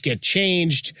rules get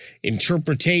changed?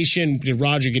 Interpretation? Did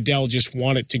Roger Goodell just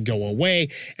want it to go away?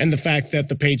 And the fact that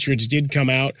the Patriots did come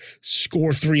out,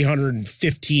 score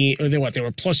 315, or they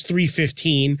were plus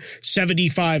 315,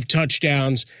 75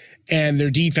 touchdowns, and their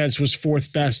defense was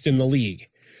fourth best in the league.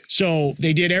 So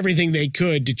they did everything they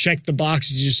could to check the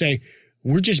boxes to say,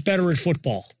 we're just better at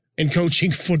football and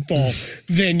coaching football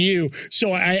than you.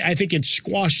 So I think it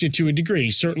squashed it to a degree.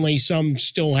 Certainly some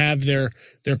still have their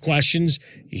questions.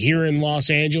 Here in Los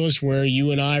Angeles, where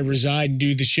you and I reside and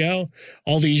do the show,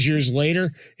 all these years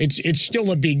later, it's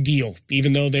still a big deal,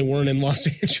 even though they weren't in Los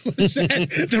Angeles.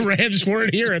 The Rams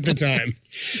weren't here at the time.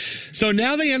 So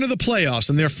now they enter the playoffs,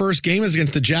 and their first game is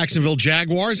against the Jacksonville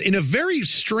Jaguars in a very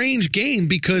strange game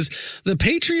because the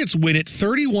Patriots win it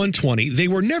 31-20. They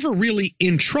were never really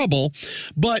in trouble,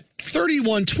 but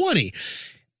 31-20.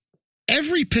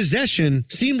 Every possession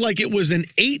seemed like it was an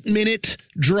 8-minute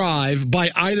drive by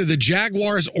either the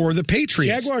Jaguars or the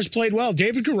Patriots. Jaguars played well.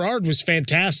 David Garrard was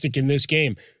fantastic in this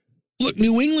game. Look,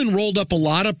 New England rolled up a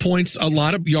lot of points, a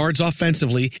lot of yards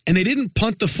offensively, and they didn't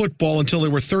punt the football until there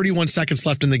were 31 seconds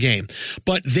left in the game.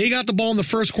 But they got the ball in the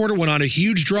first quarter, went on a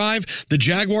huge drive. The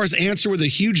Jaguars answer with a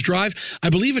huge drive.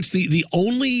 I believe it's the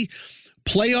only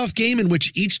playoff game in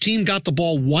which each team got the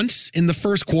ball once in the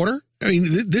first quarter. I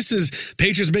mean, this is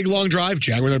Patriots big long drive,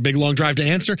 Jaguars a big long drive to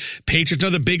answer. Patriots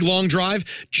another big long drive,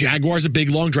 Jaguars a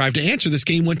big long drive to answer. This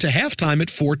game went to halftime at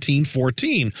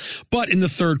 14-14. But in the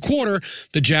third quarter,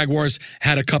 the Jaguars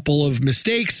had a couple of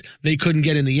mistakes. They couldn't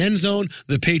get in the end zone.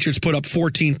 The Patriots put up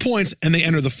 14 points, and they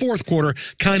enter the fourth quarter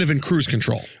kind of in cruise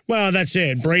control. Well, that's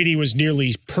it. Brady was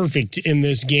nearly perfect in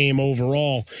this game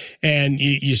overall. And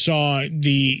you saw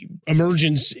the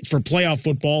emergence for playoff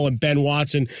football and Ben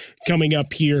Watson coming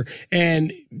up here.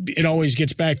 And it always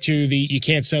gets back to you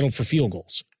can't settle for field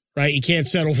goals, right? You can't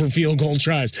settle for field goal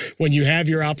tries. When you have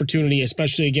your opportunity,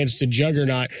 especially against a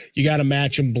juggernaut, you got to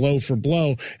match them blow for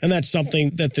blow. And that's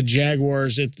something that the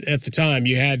Jaguars at the time,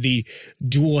 you had the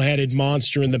dual-headed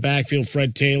monster in the backfield,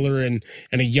 Fred Taylor, and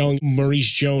a young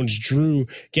Maurice Jones-Drew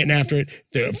getting after it.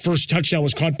 The first touchdown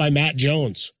was caught by Matt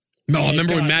Jones. No, I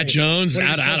remember when Matt Jones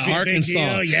out of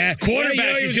Arkansas. Yeah.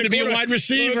 Quarterback, he's going to be a wide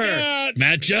receiver.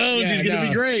 Matt Jones, he's going to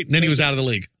be great. And then he was out of the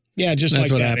league. Yeah, just That's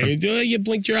like what that. happened. You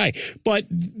blinked your eye. But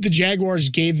the Jaguars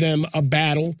gave them a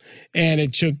battle, and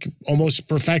it took almost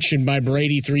perfection by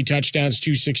Brady, 3 touchdowns,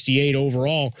 268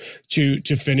 overall to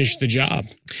finish the job.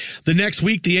 The next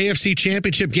week, the AFC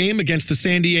Championship game against the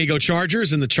San Diego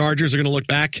Chargers, and the Chargers are going to look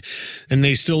back, and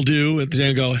they still do,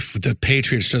 and go, if the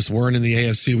Patriots just weren't in the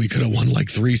AFC, we could have won like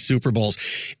 3 Super Bowls.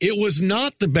 It was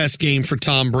not the best game for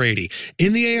Tom Brady.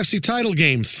 In the AFC title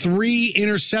game, 3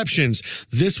 interceptions.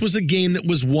 This was a game that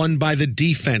was won by the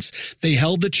defense. They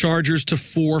held the Chargers to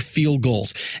 4 field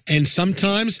goals. And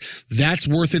sometimes that's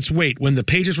worth its weight. When the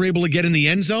Patriots were able to get in the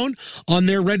end zone on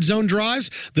their red zone drives,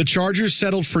 the Chargers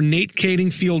settled for Nate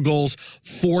Kading field goals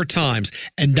 4 times.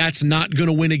 And that's not going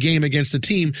to win a game against a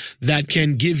team that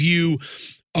can give you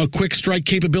a quick strike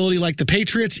capability like the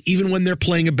Patriots, even when they're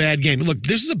playing a bad game. Look,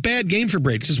 this is a bad game for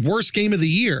Brady. It's his worst game of the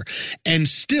year. And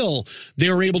still, they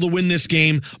were able to win this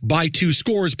game by 2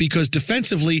 scores because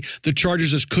defensively, the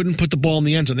Chargers just couldn't put the ball in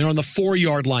the end zone. They're on the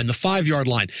 4-yard line, the 5-yard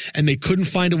line, and they couldn't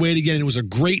find a way to get in. It was a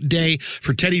great day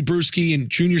for Teddy Bruschi and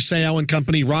Junior Seau and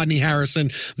company, Rodney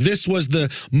Harrison. This was the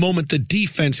moment the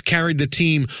defense carried the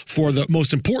team for the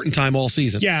most important time all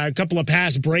season. Yeah, a couple of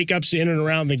pass breakups in and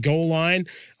around the goal line.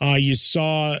 You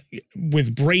saw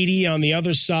with Brady on the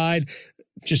other side,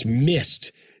 just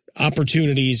missed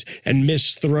opportunities and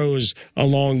missed throws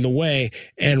along the way.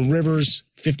 And Rivers,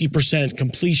 50%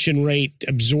 completion rate,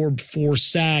 absorbed 4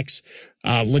 sacks.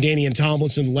 LaDainian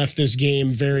Tomlinson left this game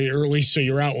very early, so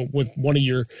you're out with one of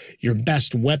your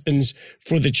best weapons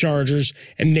for the Chargers.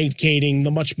 And Nate Kading, the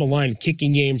much maligned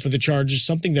kicking game for the Chargers,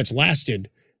 something that's lasted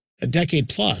a decade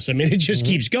plus. I mean, it just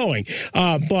keeps going.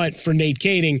 But for Nate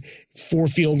Kading, 4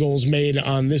 field goals made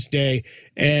on this day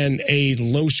and a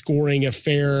low-scoring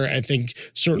affair. I think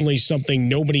certainly something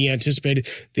nobody anticipated.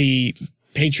 The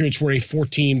Patriots were a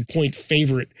 14-point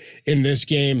favorite in this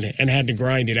game and had to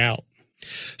grind it out.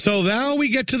 So now we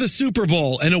get to the Super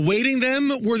Bowl, and awaiting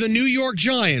them were the New York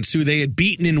Giants, who they had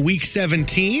beaten in Week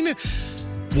 17.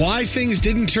 Why things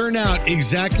didn't turn out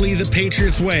exactly the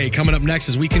Patriots' way, coming up next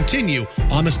as we continue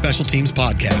on the Special Teams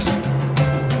Podcast.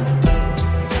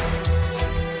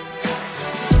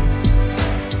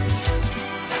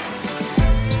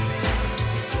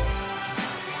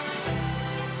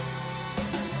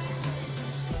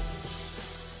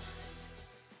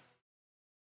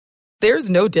 There's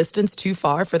no distance too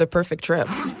far for the perfect trip.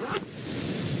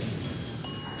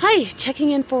 Hi, checking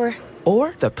in for...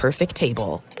 Or the perfect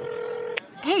table.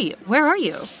 Hey, where are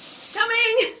you?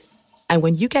 Coming! And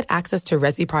when you get access to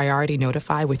Resi Priority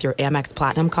Notify with your Amex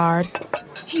Platinum card...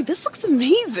 Hey, this looks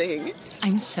amazing.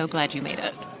 I'm so glad you made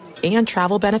it. And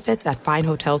travel benefits at fine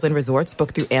hotels and resorts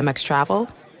booked through Amex Travel,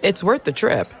 it's worth the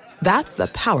trip. That's the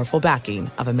powerful backing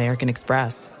of American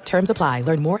Express. Terms apply.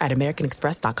 Learn more at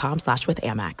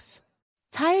americanexpress.com/withAmex.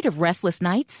 Tired of restless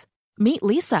nights? Meet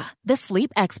Leesa, the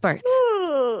sleep experts.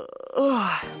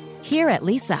 Here at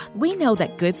Leesa, we know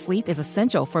that good sleep is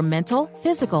essential for mental,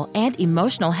 physical, and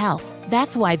emotional health.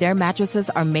 That's why their mattresses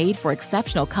are made for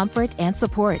exceptional comfort and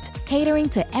support, catering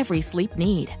to every sleep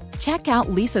need. Check out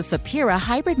Leesa's Sapira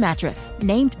Hybrid Mattress,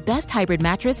 named Best Hybrid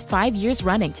Mattress 5 years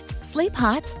running. Sleep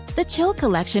hot? The Chill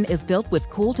Collection is built with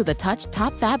cool-to-the-touch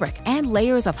top fabric and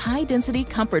layers of high-density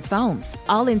comfort foams,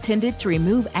 all intended to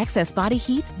remove excess body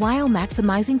heat while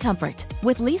maximizing comfort.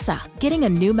 With Leesa, getting a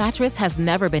new mattress has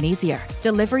never been easier.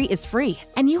 Delivery is free,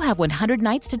 and you have 100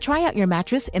 nights to try out your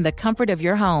mattress in the comfort of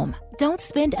your home. Don't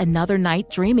spend another night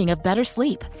dreaming of better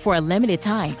sleep. For a limited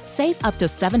time, save up to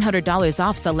 $700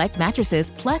 off select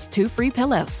mattresses plus 2 free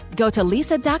pillows. Go to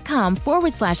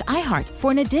leesa.com/iHeart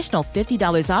for an additional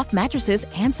 $50 off mattresses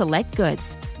and select goods.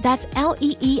 That's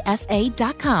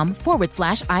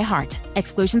LEESA.com/iHeart.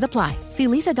 Exclusions apply. See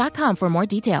leesa.com for more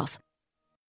details.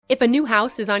 If a new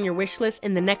house is on your wish list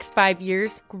in the next 5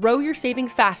 years, grow your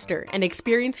savings faster and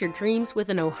experience your dreams with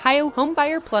an Ohio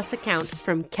Homebuyer Plus account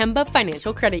from Kemba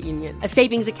Financial Credit Union. A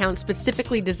savings account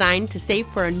specifically designed to save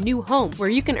for a new home where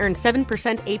you can earn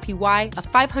 7% APY, a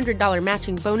 $500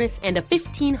 matching bonus, and a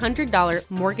 $1,500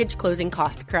 mortgage closing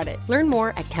cost credit. Learn more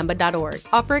at Kemba.org.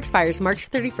 Offer expires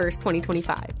March 31st,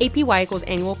 2025. APY equals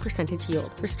annual percentage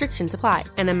yield. Restrictions apply.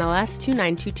 NMLS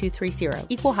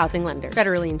 292230. Equal housing lender.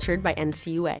 Federally insured by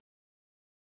NCUA.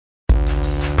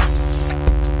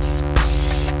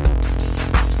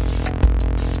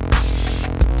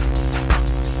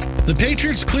 The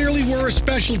Patriots clearly were a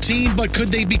special team, but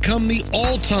could they become the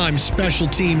all-time special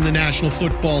team in the National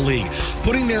Football League?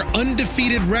 Putting their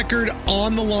undefeated record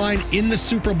on the line in the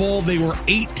Super Bowl, they were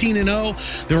 18-0.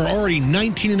 There were already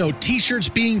 19-0 t-shirts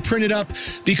being printed up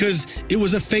because it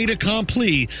was a fait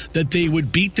accompli that they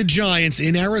would beat the Giants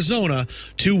in Arizona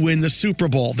to win the Super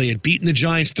Bowl. They had beaten the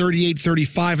Giants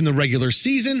 38-35 in the regular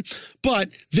season, but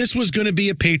this was going to be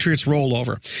a Patriots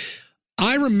rollover.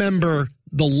 I remember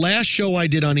the last show I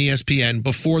did on ESPN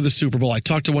before the Super Bowl, I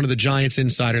talked to one of the Giants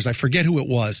insiders. I forget who it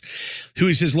was, who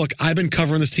he says, look, I've been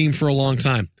covering this team for a long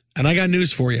time, and I got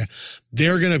news for you.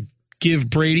 They're going to give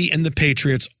Brady and the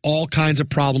Patriots all kinds of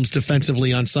problems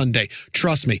defensively on Sunday.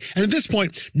 Trust me. And at this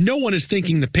point, no one is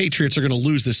thinking the Patriots are going to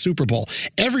lose the Super Bowl.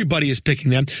 Everybody is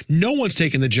picking them. No one's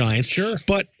taking the Giants. Sure.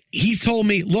 But he told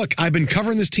me, look, I've been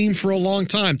covering this team for a long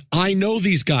time. I know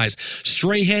these guys,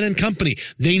 Strahan and company.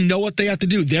 They know what they have to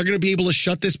do. They're going to be able to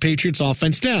shut this Patriots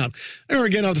offense down. And we're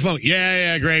getting off the phone.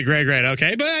 Yeah, great.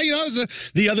 Okay. But, it was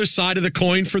the other side of the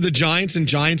coin for the Giants and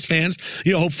Giants fans.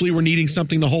 Hopefully we're needing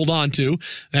something to hold on to.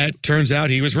 That turns out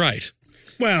he was right.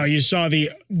 Well, you saw the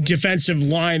defensive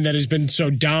line that has been so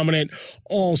dominant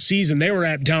all season. They were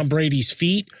at Tom Brady's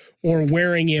feet or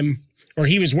wearing him, or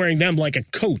he was wearing them like a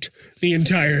coat the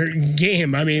entire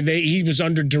game. I mean, he was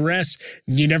under duress.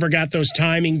 You never got those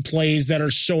timing plays that are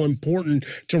so important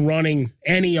to running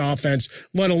any offense,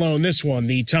 let alone this one,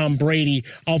 the Tom Brady,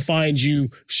 I'll find you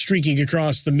streaking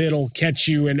across the middle, catch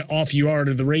you, and off you are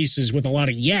to the races with a lot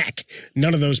of yak.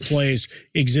 None of those plays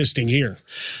existing here.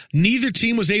 Neither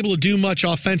team was able to do much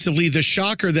offensively. The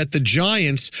shocker that the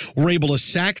Giants were able to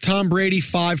sack Tom Brady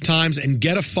 5 times and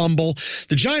get a fumble.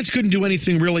 The Giants couldn't do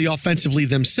anything really offensively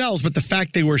themselves, but the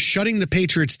fact they were shutting the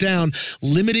Patriots down,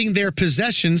 limiting their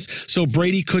possessions so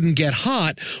Brady couldn't get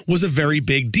hot was a very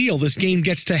big deal. This game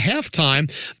gets to halftime,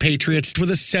 Patriots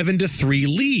with a 7-3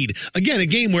 lead. Again, a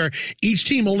game where each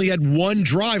team only had one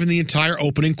drive in the entire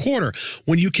opening quarter.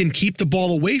 When you can keep the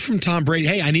ball away from Tom Brady,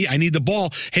 hey, I need the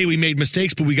ball. Hey, we made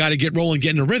mistakes, but we got to get rolling,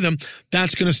 get in a rhythm.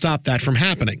 That's going to stop that from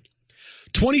happening.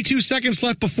 22 seconds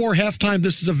left before halftime.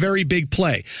 This is a very big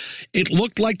play. It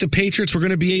looked like the Patriots were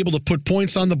going to be able to put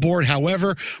points on the board.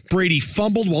 However, Brady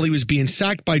fumbled while he was being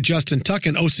sacked by Justin Tuck,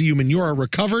 and Osi Umenyiora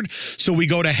recovered. So we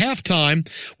go to halftime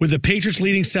with the Patriots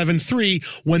leading 7-3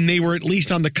 when they were at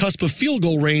least on the cusp of field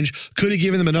goal range. Could have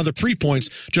given them another 3 points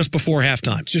just before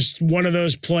halftime. Just one of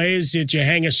those plays that you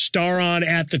hang a star on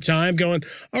at the time going,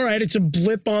 all right, it's a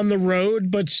blip on the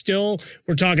road, but still,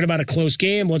 we're talking about a close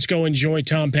game. Let's go enjoy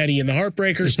Tom Petty and the Heartbreakers,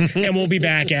 and we'll be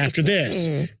back after this.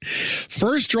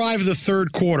 First drive of the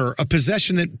third quarter, a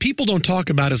possession that people don't talk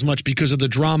about as much because of the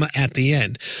drama at the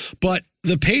end. But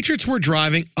the Patriots were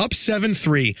driving up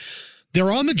 7-3.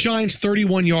 They're on the Giants'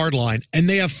 31-yard line, and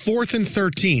they have 4th and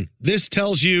 13. This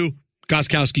tells you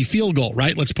Gostkowski field goal,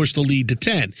 right? Let's push the lead to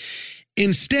 10.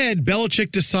 Instead,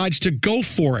 Belichick decides to go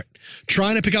for it,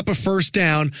 trying to pick up a first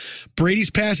down.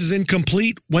 Brady's pass is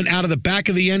incomplete, went out of the back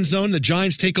of the end zone. The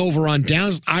Giants take over on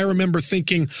downs. I remember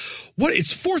thinking,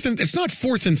 it's not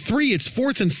 4th and 3, it's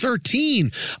 4th and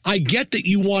 13. I get that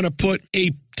you want to put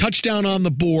a touchdown on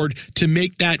the board to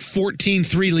make that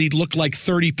 14-3 lead look like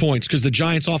 30 points because the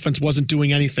Giants offense wasn't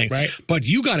doing anything. Right. But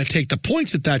you got to take the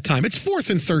points at that time. It's 4th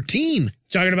and 13.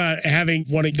 Talking about having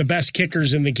one of the best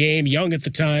kickers in the game, young at the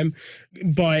time,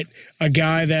 but a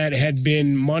guy that had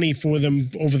been money for them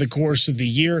over the course of the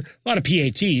year. A lot of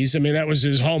PATs. I mean, that was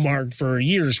his hallmark for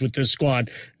years with this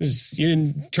squad. You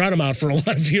didn't trot him out for a lot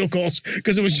of field goals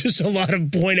because it was just a lot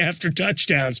of point after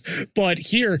touchdowns. But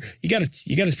here, you got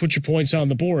to put your points on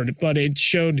the board. But it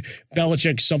showed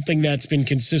Belichick something that's been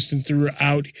consistent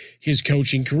throughout his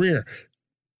coaching career.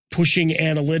 Pushing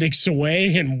analytics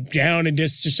away and down and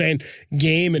just saying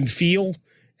game and feel.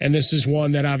 And this is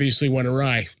one that obviously went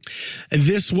awry.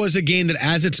 This was a game that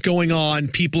as it's going on,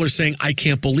 people are saying, I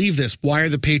can't believe this. Why are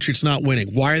the Patriots not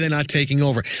winning? Why are they not taking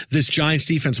over? This Giants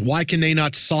defense, why can they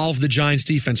not solve the Giants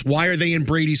defense? Why are they in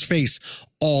Brady's face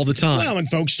all the time? Well, and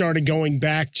folks started going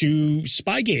back to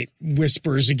Spygate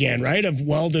whispers again, right? Of,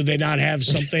 well, do they not have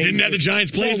something? Didn't have the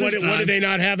Giants plays this time. What do they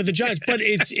not have at the Giants? But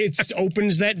it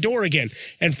opens that door again.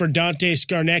 And for Dante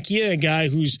Scarnecchia, a guy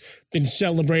who's been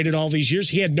celebrated all these years,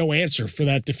 he had no answer for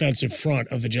that defensive front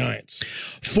of the Giants.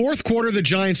 Fourth quarter, the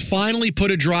Giants finally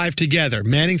put a drive together.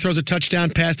 Manning throws a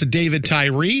touchdown pass to David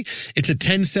Tyree. It's a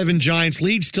 10-7 Giants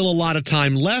lead. Still a lot of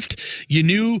time left. You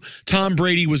knew Tom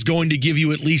Brady was going to give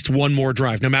you at least one more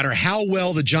drive. No matter how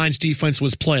well the Giants defense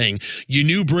was playing, you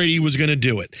knew Brady was going to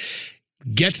do it.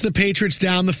 Gets the Patriots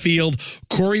down the field.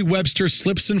 Corey Webster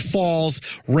slips and falls.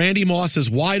 Randy Moss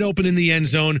is wide open in the end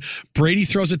zone. Brady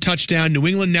throws a touchdown. New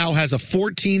England now has a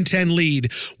 14-10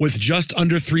 lead with just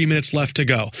under 3 minutes left to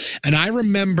go. And I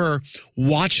remember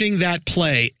watching that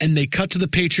play, and they cut to the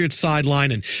Patriots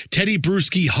sideline, and Teddy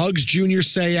Bruschi hugs Junior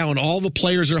Seau, and all the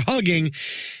players are hugging.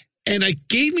 And it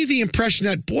gave me the impression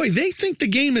that, boy, they think the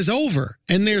game is over.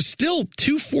 And there's still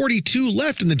 2:42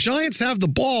 left, and the Giants have the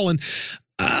ball. And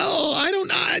I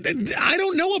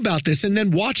don't know about this. And then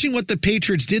watching what the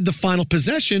Patriots did the final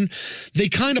possession, they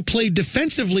kind of played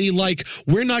defensively like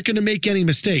we're not going to make any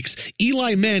mistakes.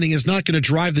 Eli Manning is not going to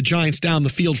drive the Giants down the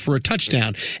field for a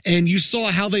touchdown. And you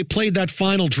saw how they played that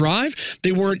final drive.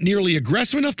 They weren't nearly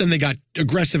aggressive enough. Then they got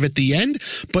aggressive at the end.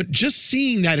 But just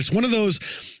seeing that, it's one of those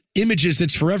images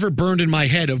that's forever burned in my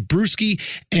head of Bruschi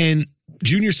and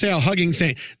Junior Seau hugging,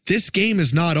 saying, this game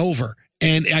is not over.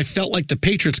 And I felt like the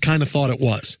Patriots kind of thought it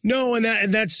was. No, and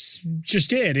that's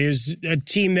just it, is a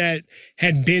team that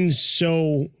had been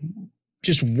so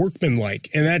just workmanlike.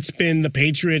 And that's been the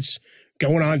Patriots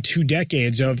going on 2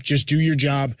 decades of just do your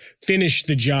job, finish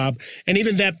the job. And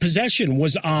even that possession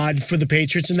was odd for the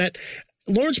Patriots in that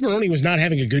Lawrence Maroney was not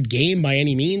having a good game by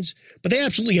any means, but they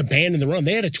absolutely abandoned the run.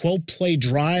 They had a 12-play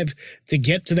drive to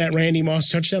get to that Randy Moss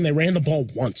touchdown. They ran the ball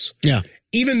once. Yeah.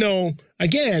 Even though,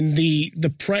 again,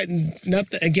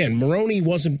 Maroney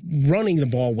wasn't running the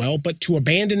ball well, but to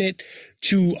abandon it,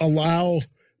 to allow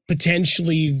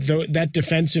potentially that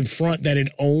defensive front that had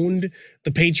owned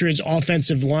the Patriots'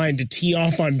 offensive line to tee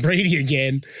off on Brady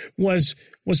again was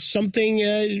something,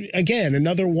 again,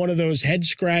 another one of those head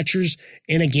scratchers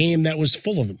in a game that was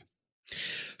full of them.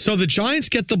 So the Giants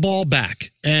get the ball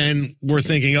back, and we're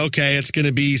thinking, okay, it's going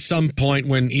to be some point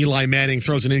when Eli Manning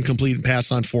throws an incomplete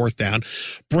pass on 4th down.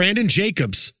 Brandon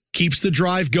Jacobs keeps the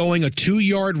drive going, a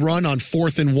 2-yard run on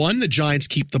 4th and 1. The Giants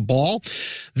keep the ball.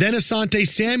 Then Asante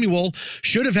Samuel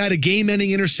should have had a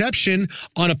game-ending interception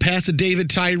on a pass to David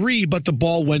Tyree, but the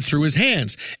ball went through his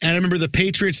hands. And I remember the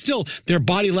Patriots still, their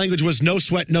body language was no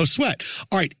sweat, no sweat.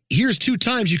 All right, here's 2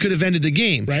 times you could have ended the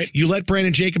game. Right. You let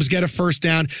Brandon Jacobs get a first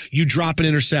down, you drop an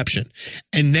interception.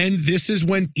 And then this is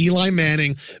when Eli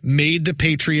Manning made the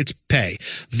Patriots pay.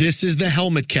 This is the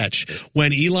helmet catch.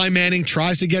 When Eli Manning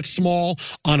tries to get small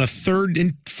on a 3rd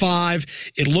and 5,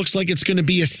 it looks like it's going to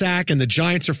be a sack, and the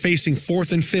Giants are facing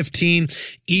 4th and 15.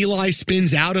 Eli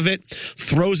spins out of it,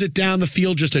 throws it down the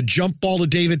field, just a jump ball to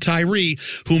David Tyree,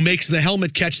 who makes the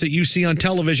helmet catch that you see on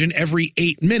television every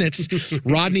 8 minutes.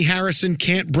 Rodney Harrison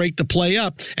can't break the play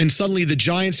up, and suddenly the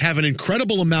Giants have an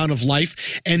incredible amount of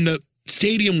life, and the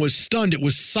stadium was stunned. It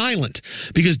was silent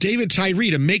because David Tyree,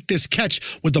 to make this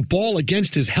catch with the ball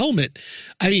against his helmet,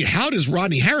 I mean, how does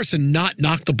Rodney Harrison not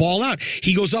knock the ball out?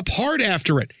 He goes up hard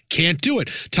after it. Can't do it.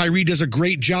 Tyree does a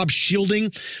great job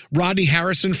shielding Rodney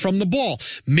Harrison from the ball.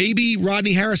 Maybe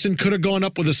Rodney Harrison could have gone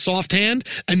up with a soft hand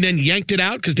and then yanked it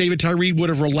out because David Tyree would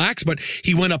have relaxed, but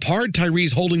he went up hard.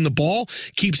 Tyree's holding the ball,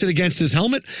 keeps it against his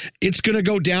helmet. It's going to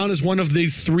go down as one of the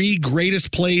 3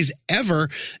 greatest plays ever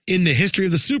in the history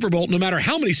of the Super Bowl, no matter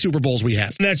how many Super Bowls we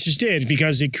have. And that's just it,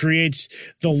 because it creates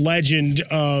the legend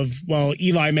of, well,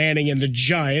 Eli Manning and the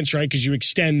Giants, right? Because you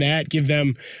extend that, give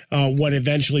them what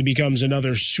eventually becomes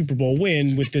another Super Bowl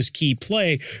win with this key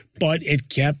play, but it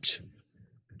kept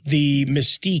the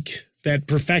mystique, that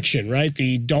perfection, right?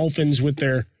 The Dolphins with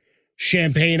their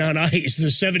champagne on ice, the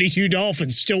 72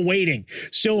 Dolphins still waiting,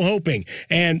 still hoping.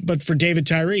 But for David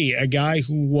Tyree, a guy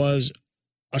who was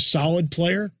a solid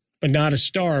player, but not a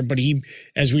star. But he,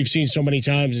 as we've seen so many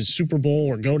times in Super Bowl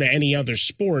or go to any other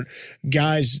sport,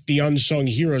 guys, the unsung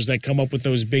heroes that come up with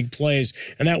those big plays.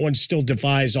 And that one still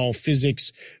defies all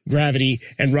physics, gravity.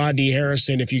 And Rodney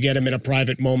Harrison, if you get him in a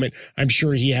private moment, I'm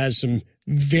sure he has some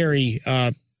very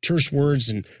terse words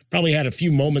and probably had a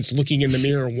few moments looking in the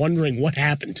mirror wondering what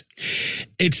happened.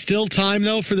 It's still time,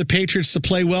 though, for the Patriots to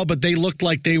play well, but they looked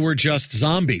like they were just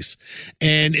zombies.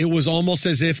 And it was almost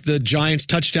as if the Giants'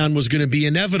 touchdown was going to be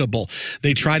inevitable.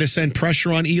 They try to send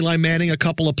pressure on Eli Manning a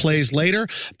couple of plays later.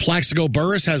 Plaxico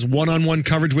Burress has one-on-one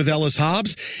coverage with Ellis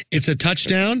Hobbs. It's a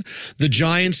touchdown. The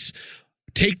Giants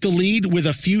take the lead with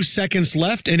a few seconds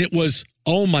left, and it was,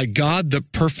 oh my God, the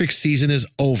perfect season is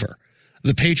over.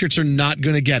 The Patriots are not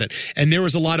going to get it. And there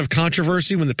was a lot of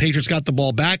controversy when the Patriots got the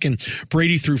ball back and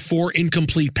Brady threw 4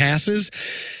 incomplete passes.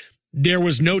 There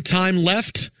was no time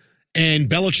left, and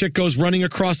Belichick goes running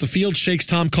across the field, shakes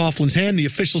Tom Coughlin's hand. The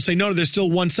officials say, no, there's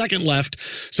still 1 second left.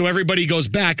 So everybody goes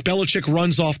back. Belichick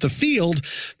runs off the field.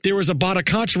 There was about a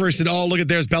controversy that, oh, look at,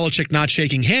 there's Belichick not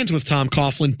shaking hands with Tom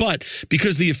Coughlin. But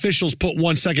because the officials put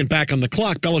 1 second back on the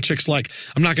clock, Belichick's like,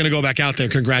 I'm not going to go back out there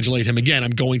and congratulate him again.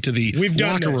 I'm going to the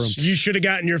locker room. You should have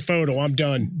gotten your photo. I'm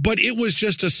done. But it was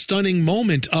just a stunning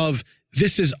moment of,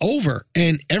 this is over,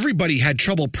 and everybody had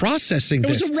trouble processing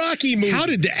this. It was a Rocky movie.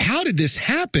 How did this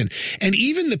happen? And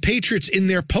even the Patriots in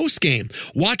their postgame,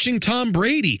 watching Tom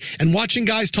Brady and watching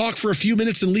guys talk for a few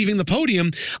minutes and leaving the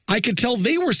podium, I could tell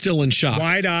they were still in shock.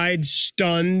 Wide-eyed,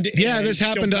 stunned. Yeah, this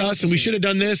happened to us, and we should have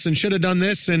done this and should have done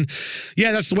this, and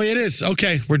yeah, that's the way it is.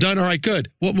 Okay, we're done. All right,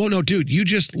 good. Well, no, dude, you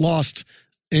just lost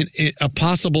a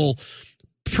possible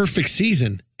perfect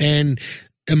season, and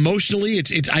emotionally,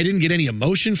 it's I didn't get any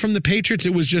emotion from the Patriots.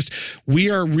 It was just, we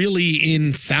are really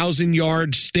in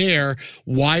 1,000-yard stare,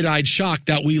 wide-eyed shock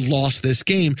that we lost this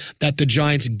game, that the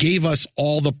Giants gave us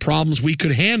all the problems we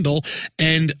could handle.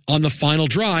 And on the final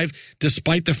drive,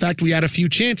 despite the fact we had a few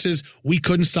chances, we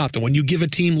couldn't stop them. When you give a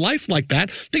team life like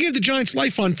that, they gave the Giants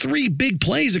life on 3 big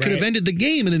plays that could have ended the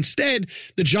game. And instead,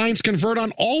 the Giants convert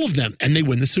on all of them, and they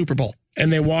win the Super Bowl. And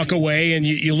they walk away, and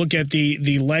you look at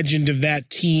the legend of that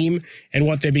team and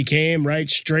what they became, right?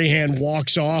 Strahan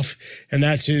walks off, and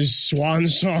that's his swan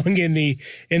song in the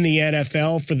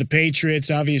NFL. For the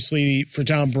Patriots, obviously for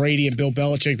Tom Brady and Bill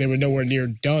Belichick, they were nowhere near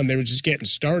done. They were just getting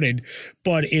started.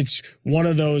 But it's one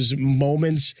of those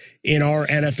moments in our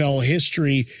NFL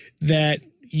history that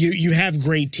you have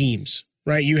great teams.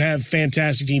 Right, you have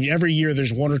fantastic teams. Every year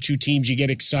there's one or two teams you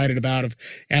get excited about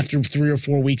after 3 or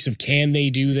 4 weeks of can they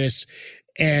do this?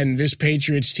 And this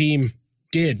Patriots team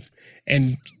did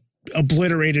and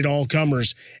obliterated all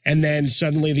comers. And then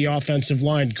suddenly the offensive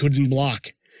line couldn't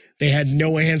block. They had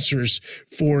no answers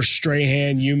for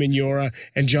Strahan, Umenyiora,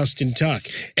 and Justin Tuck.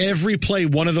 Every play,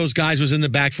 one of those guys was in the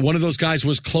back. One of those guys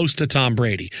was close to Tom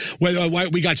Brady.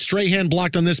 We got Strahan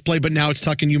blocked on this play, but now it's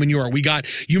Tuck and Umenyiora. We got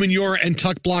Umenyiora and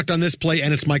Tuck blocked on this play,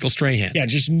 and it's Michael Strahan. Yeah,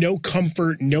 just no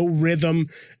comfort, no rhythm,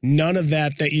 none of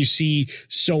that you see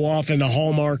so often, the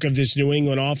hallmark of this New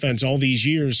England offense all these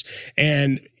years.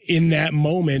 And in that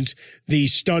moment, the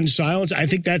stunned silence, I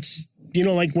think that's,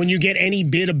 like when you get any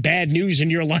bit of bad news in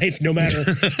your life, no matter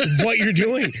what you're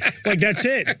doing, like that's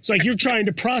it. It's like you're trying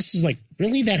to process, like,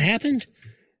 really, that happened?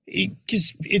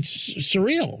 Because it's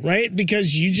surreal, right?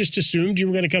 Because you just assumed you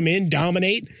were going to come in,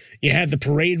 dominate. You had the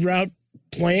parade route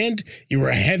planned. You were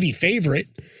a heavy favorite.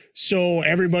 So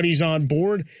everybody's on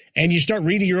board. And you start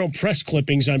reading your own press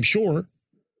clippings, I'm sure.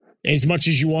 As much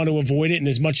as you want to avoid it and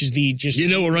as much as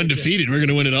we're undefeated. We're going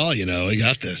to win it all, We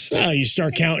got this. Well, you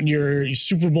start counting your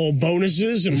Super Bowl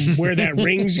bonuses and where that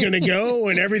ring's going to go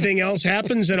and everything else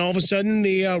happens. And all of a sudden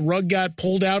the rug got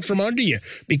pulled out from under you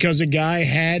because a guy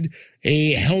had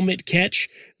a helmet catch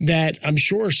that I'm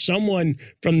sure someone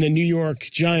from the New York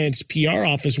Giants PR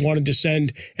office wanted to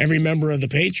send every member of the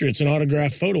Patriots an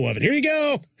autographed photo of it. Here you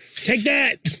go. Take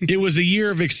that. It was a year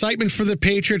of excitement for the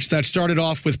Patriots that started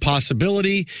off with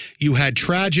possibility. You had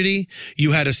tragedy.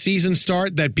 You had a season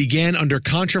start that began under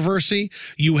controversy.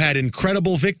 You had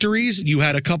incredible victories. You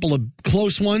had a couple of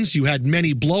close ones. You had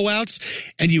many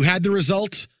blowouts. And you had the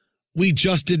result we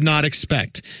just did not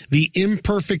expect. The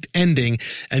imperfect ending.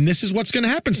 And this is what's going to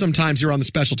happen sometimes here on the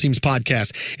Special Teams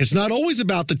Podcast. It's not always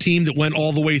about the team that went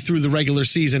all the way through the regular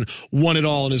season, won it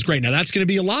all, and is great. Now, that's going to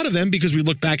be a lot of them because we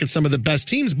look back at some of the best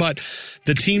teams, but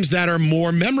the teams that are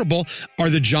more memorable, are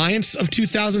the Giants of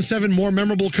 2007 more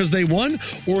memorable because they won,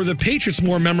 or the Patriots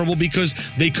more memorable because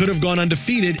they could have gone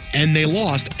undefeated and they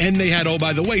lost, and they had, oh,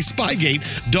 by the way,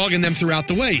 Spygate dogging them throughout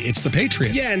the way. It's the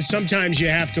Patriots. Yeah, and sometimes you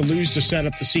have to lose to set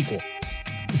up the sequel.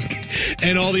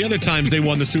 And all the other times they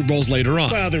won the Super Bowls later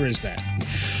on. Well, there is that.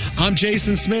 I'm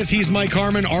Jason Smith. He's Mike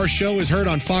Harmon. Our show is heard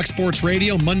on Fox Sports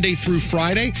Radio Monday through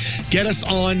Friday. Get us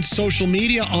on social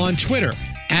media on Twitter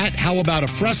at How About a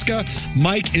Fresca.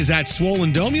 Mike is at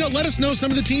Swollen Dome. Let us know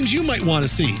some of the teams you might want to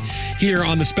see here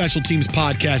on the Special Teams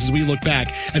Podcast as we look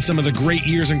back at some of the great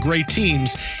years and great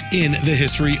teams in the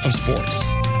history of sports.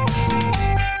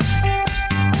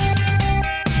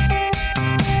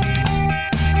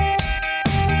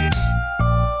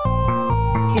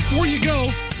 Before you go,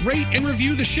 rate and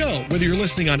review the show, whether you're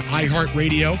listening on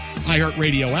iHeartRadio,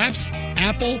 iHeartRadio apps,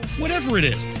 Apple, whatever it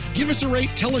is. Give us a rate.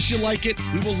 Tell us you like it.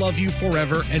 We will love you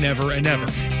forever and ever and ever.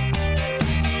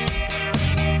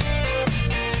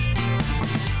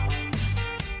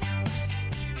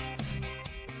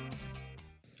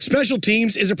 Special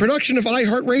Teams is a production of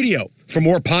iHeartRadio. For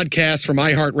more podcasts from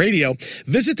iHeartRadio,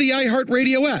 visit the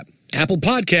iHeartRadio app, Apple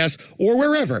Podcasts, or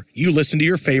wherever you listen to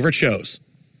your favorite shows.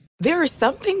 There are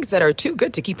some things that are too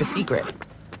good to keep a secret.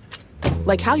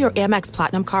 Like how your Amex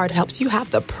Platinum card helps you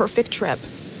have the perfect trip.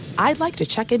 I'd like to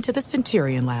check into the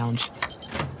Centurion Lounge.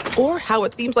 Or how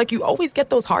it seems like you always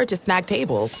get those hard-to-snag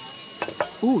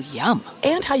tables. Ooh, yum.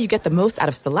 And how you get the most out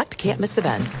of select can't-miss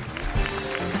events.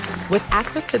 With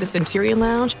access to the Centurion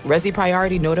Lounge, Resi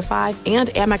Priority Notified, and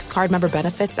Amex card member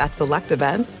benefits at select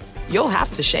events, you'll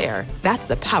have to share. That's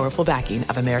the powerful backing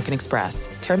of American Express.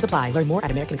 Terms apply. Learn more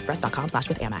at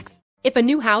americanexpress.com/withAmex. If a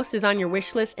new house is on your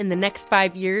wish list in the next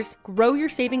 5 years, grow your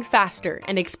savings faster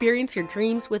and experience your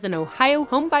dreams with an Ohio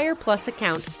Homebuyer Plus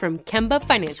account from Kemba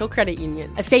Financial Credit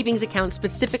Union. A savings account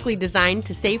specifically designed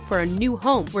to save for a new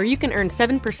home where you can earn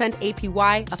 7%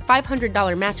 APY, a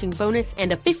 $500 matching bonus,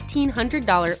 and a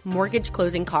 $1,500 mortgage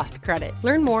closing cost credit.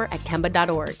 Learn more at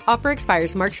Kemba.org. Offer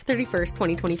expires March 31st,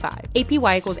 2025.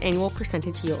 APY equals annual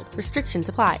percentage yield. Restrictions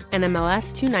apply.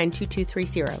 NMLS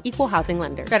 292230. Equal housing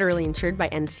lender. Federally insured by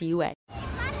NCUA.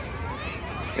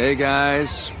 Hey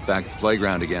guys, back at the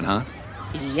playground again, huh?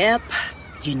 Yep.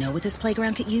 You know what this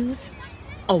playground could use?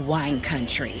 A wine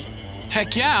country.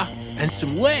 Heck yeah, and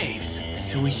some waves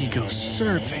so we could go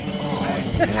surfing.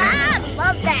 Ah,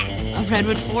 love that. A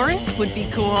redwood forest would be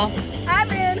cool. I'm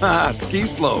in. Ah, ski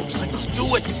slopes. Let's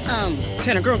do it.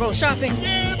 Can a girl go shopping?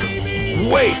 Yeah, baby.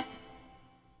 Wait!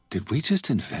 Did we just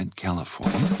invent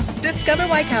California? Discover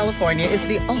why California is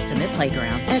the ultimate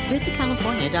playground at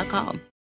visitcalifornia.com.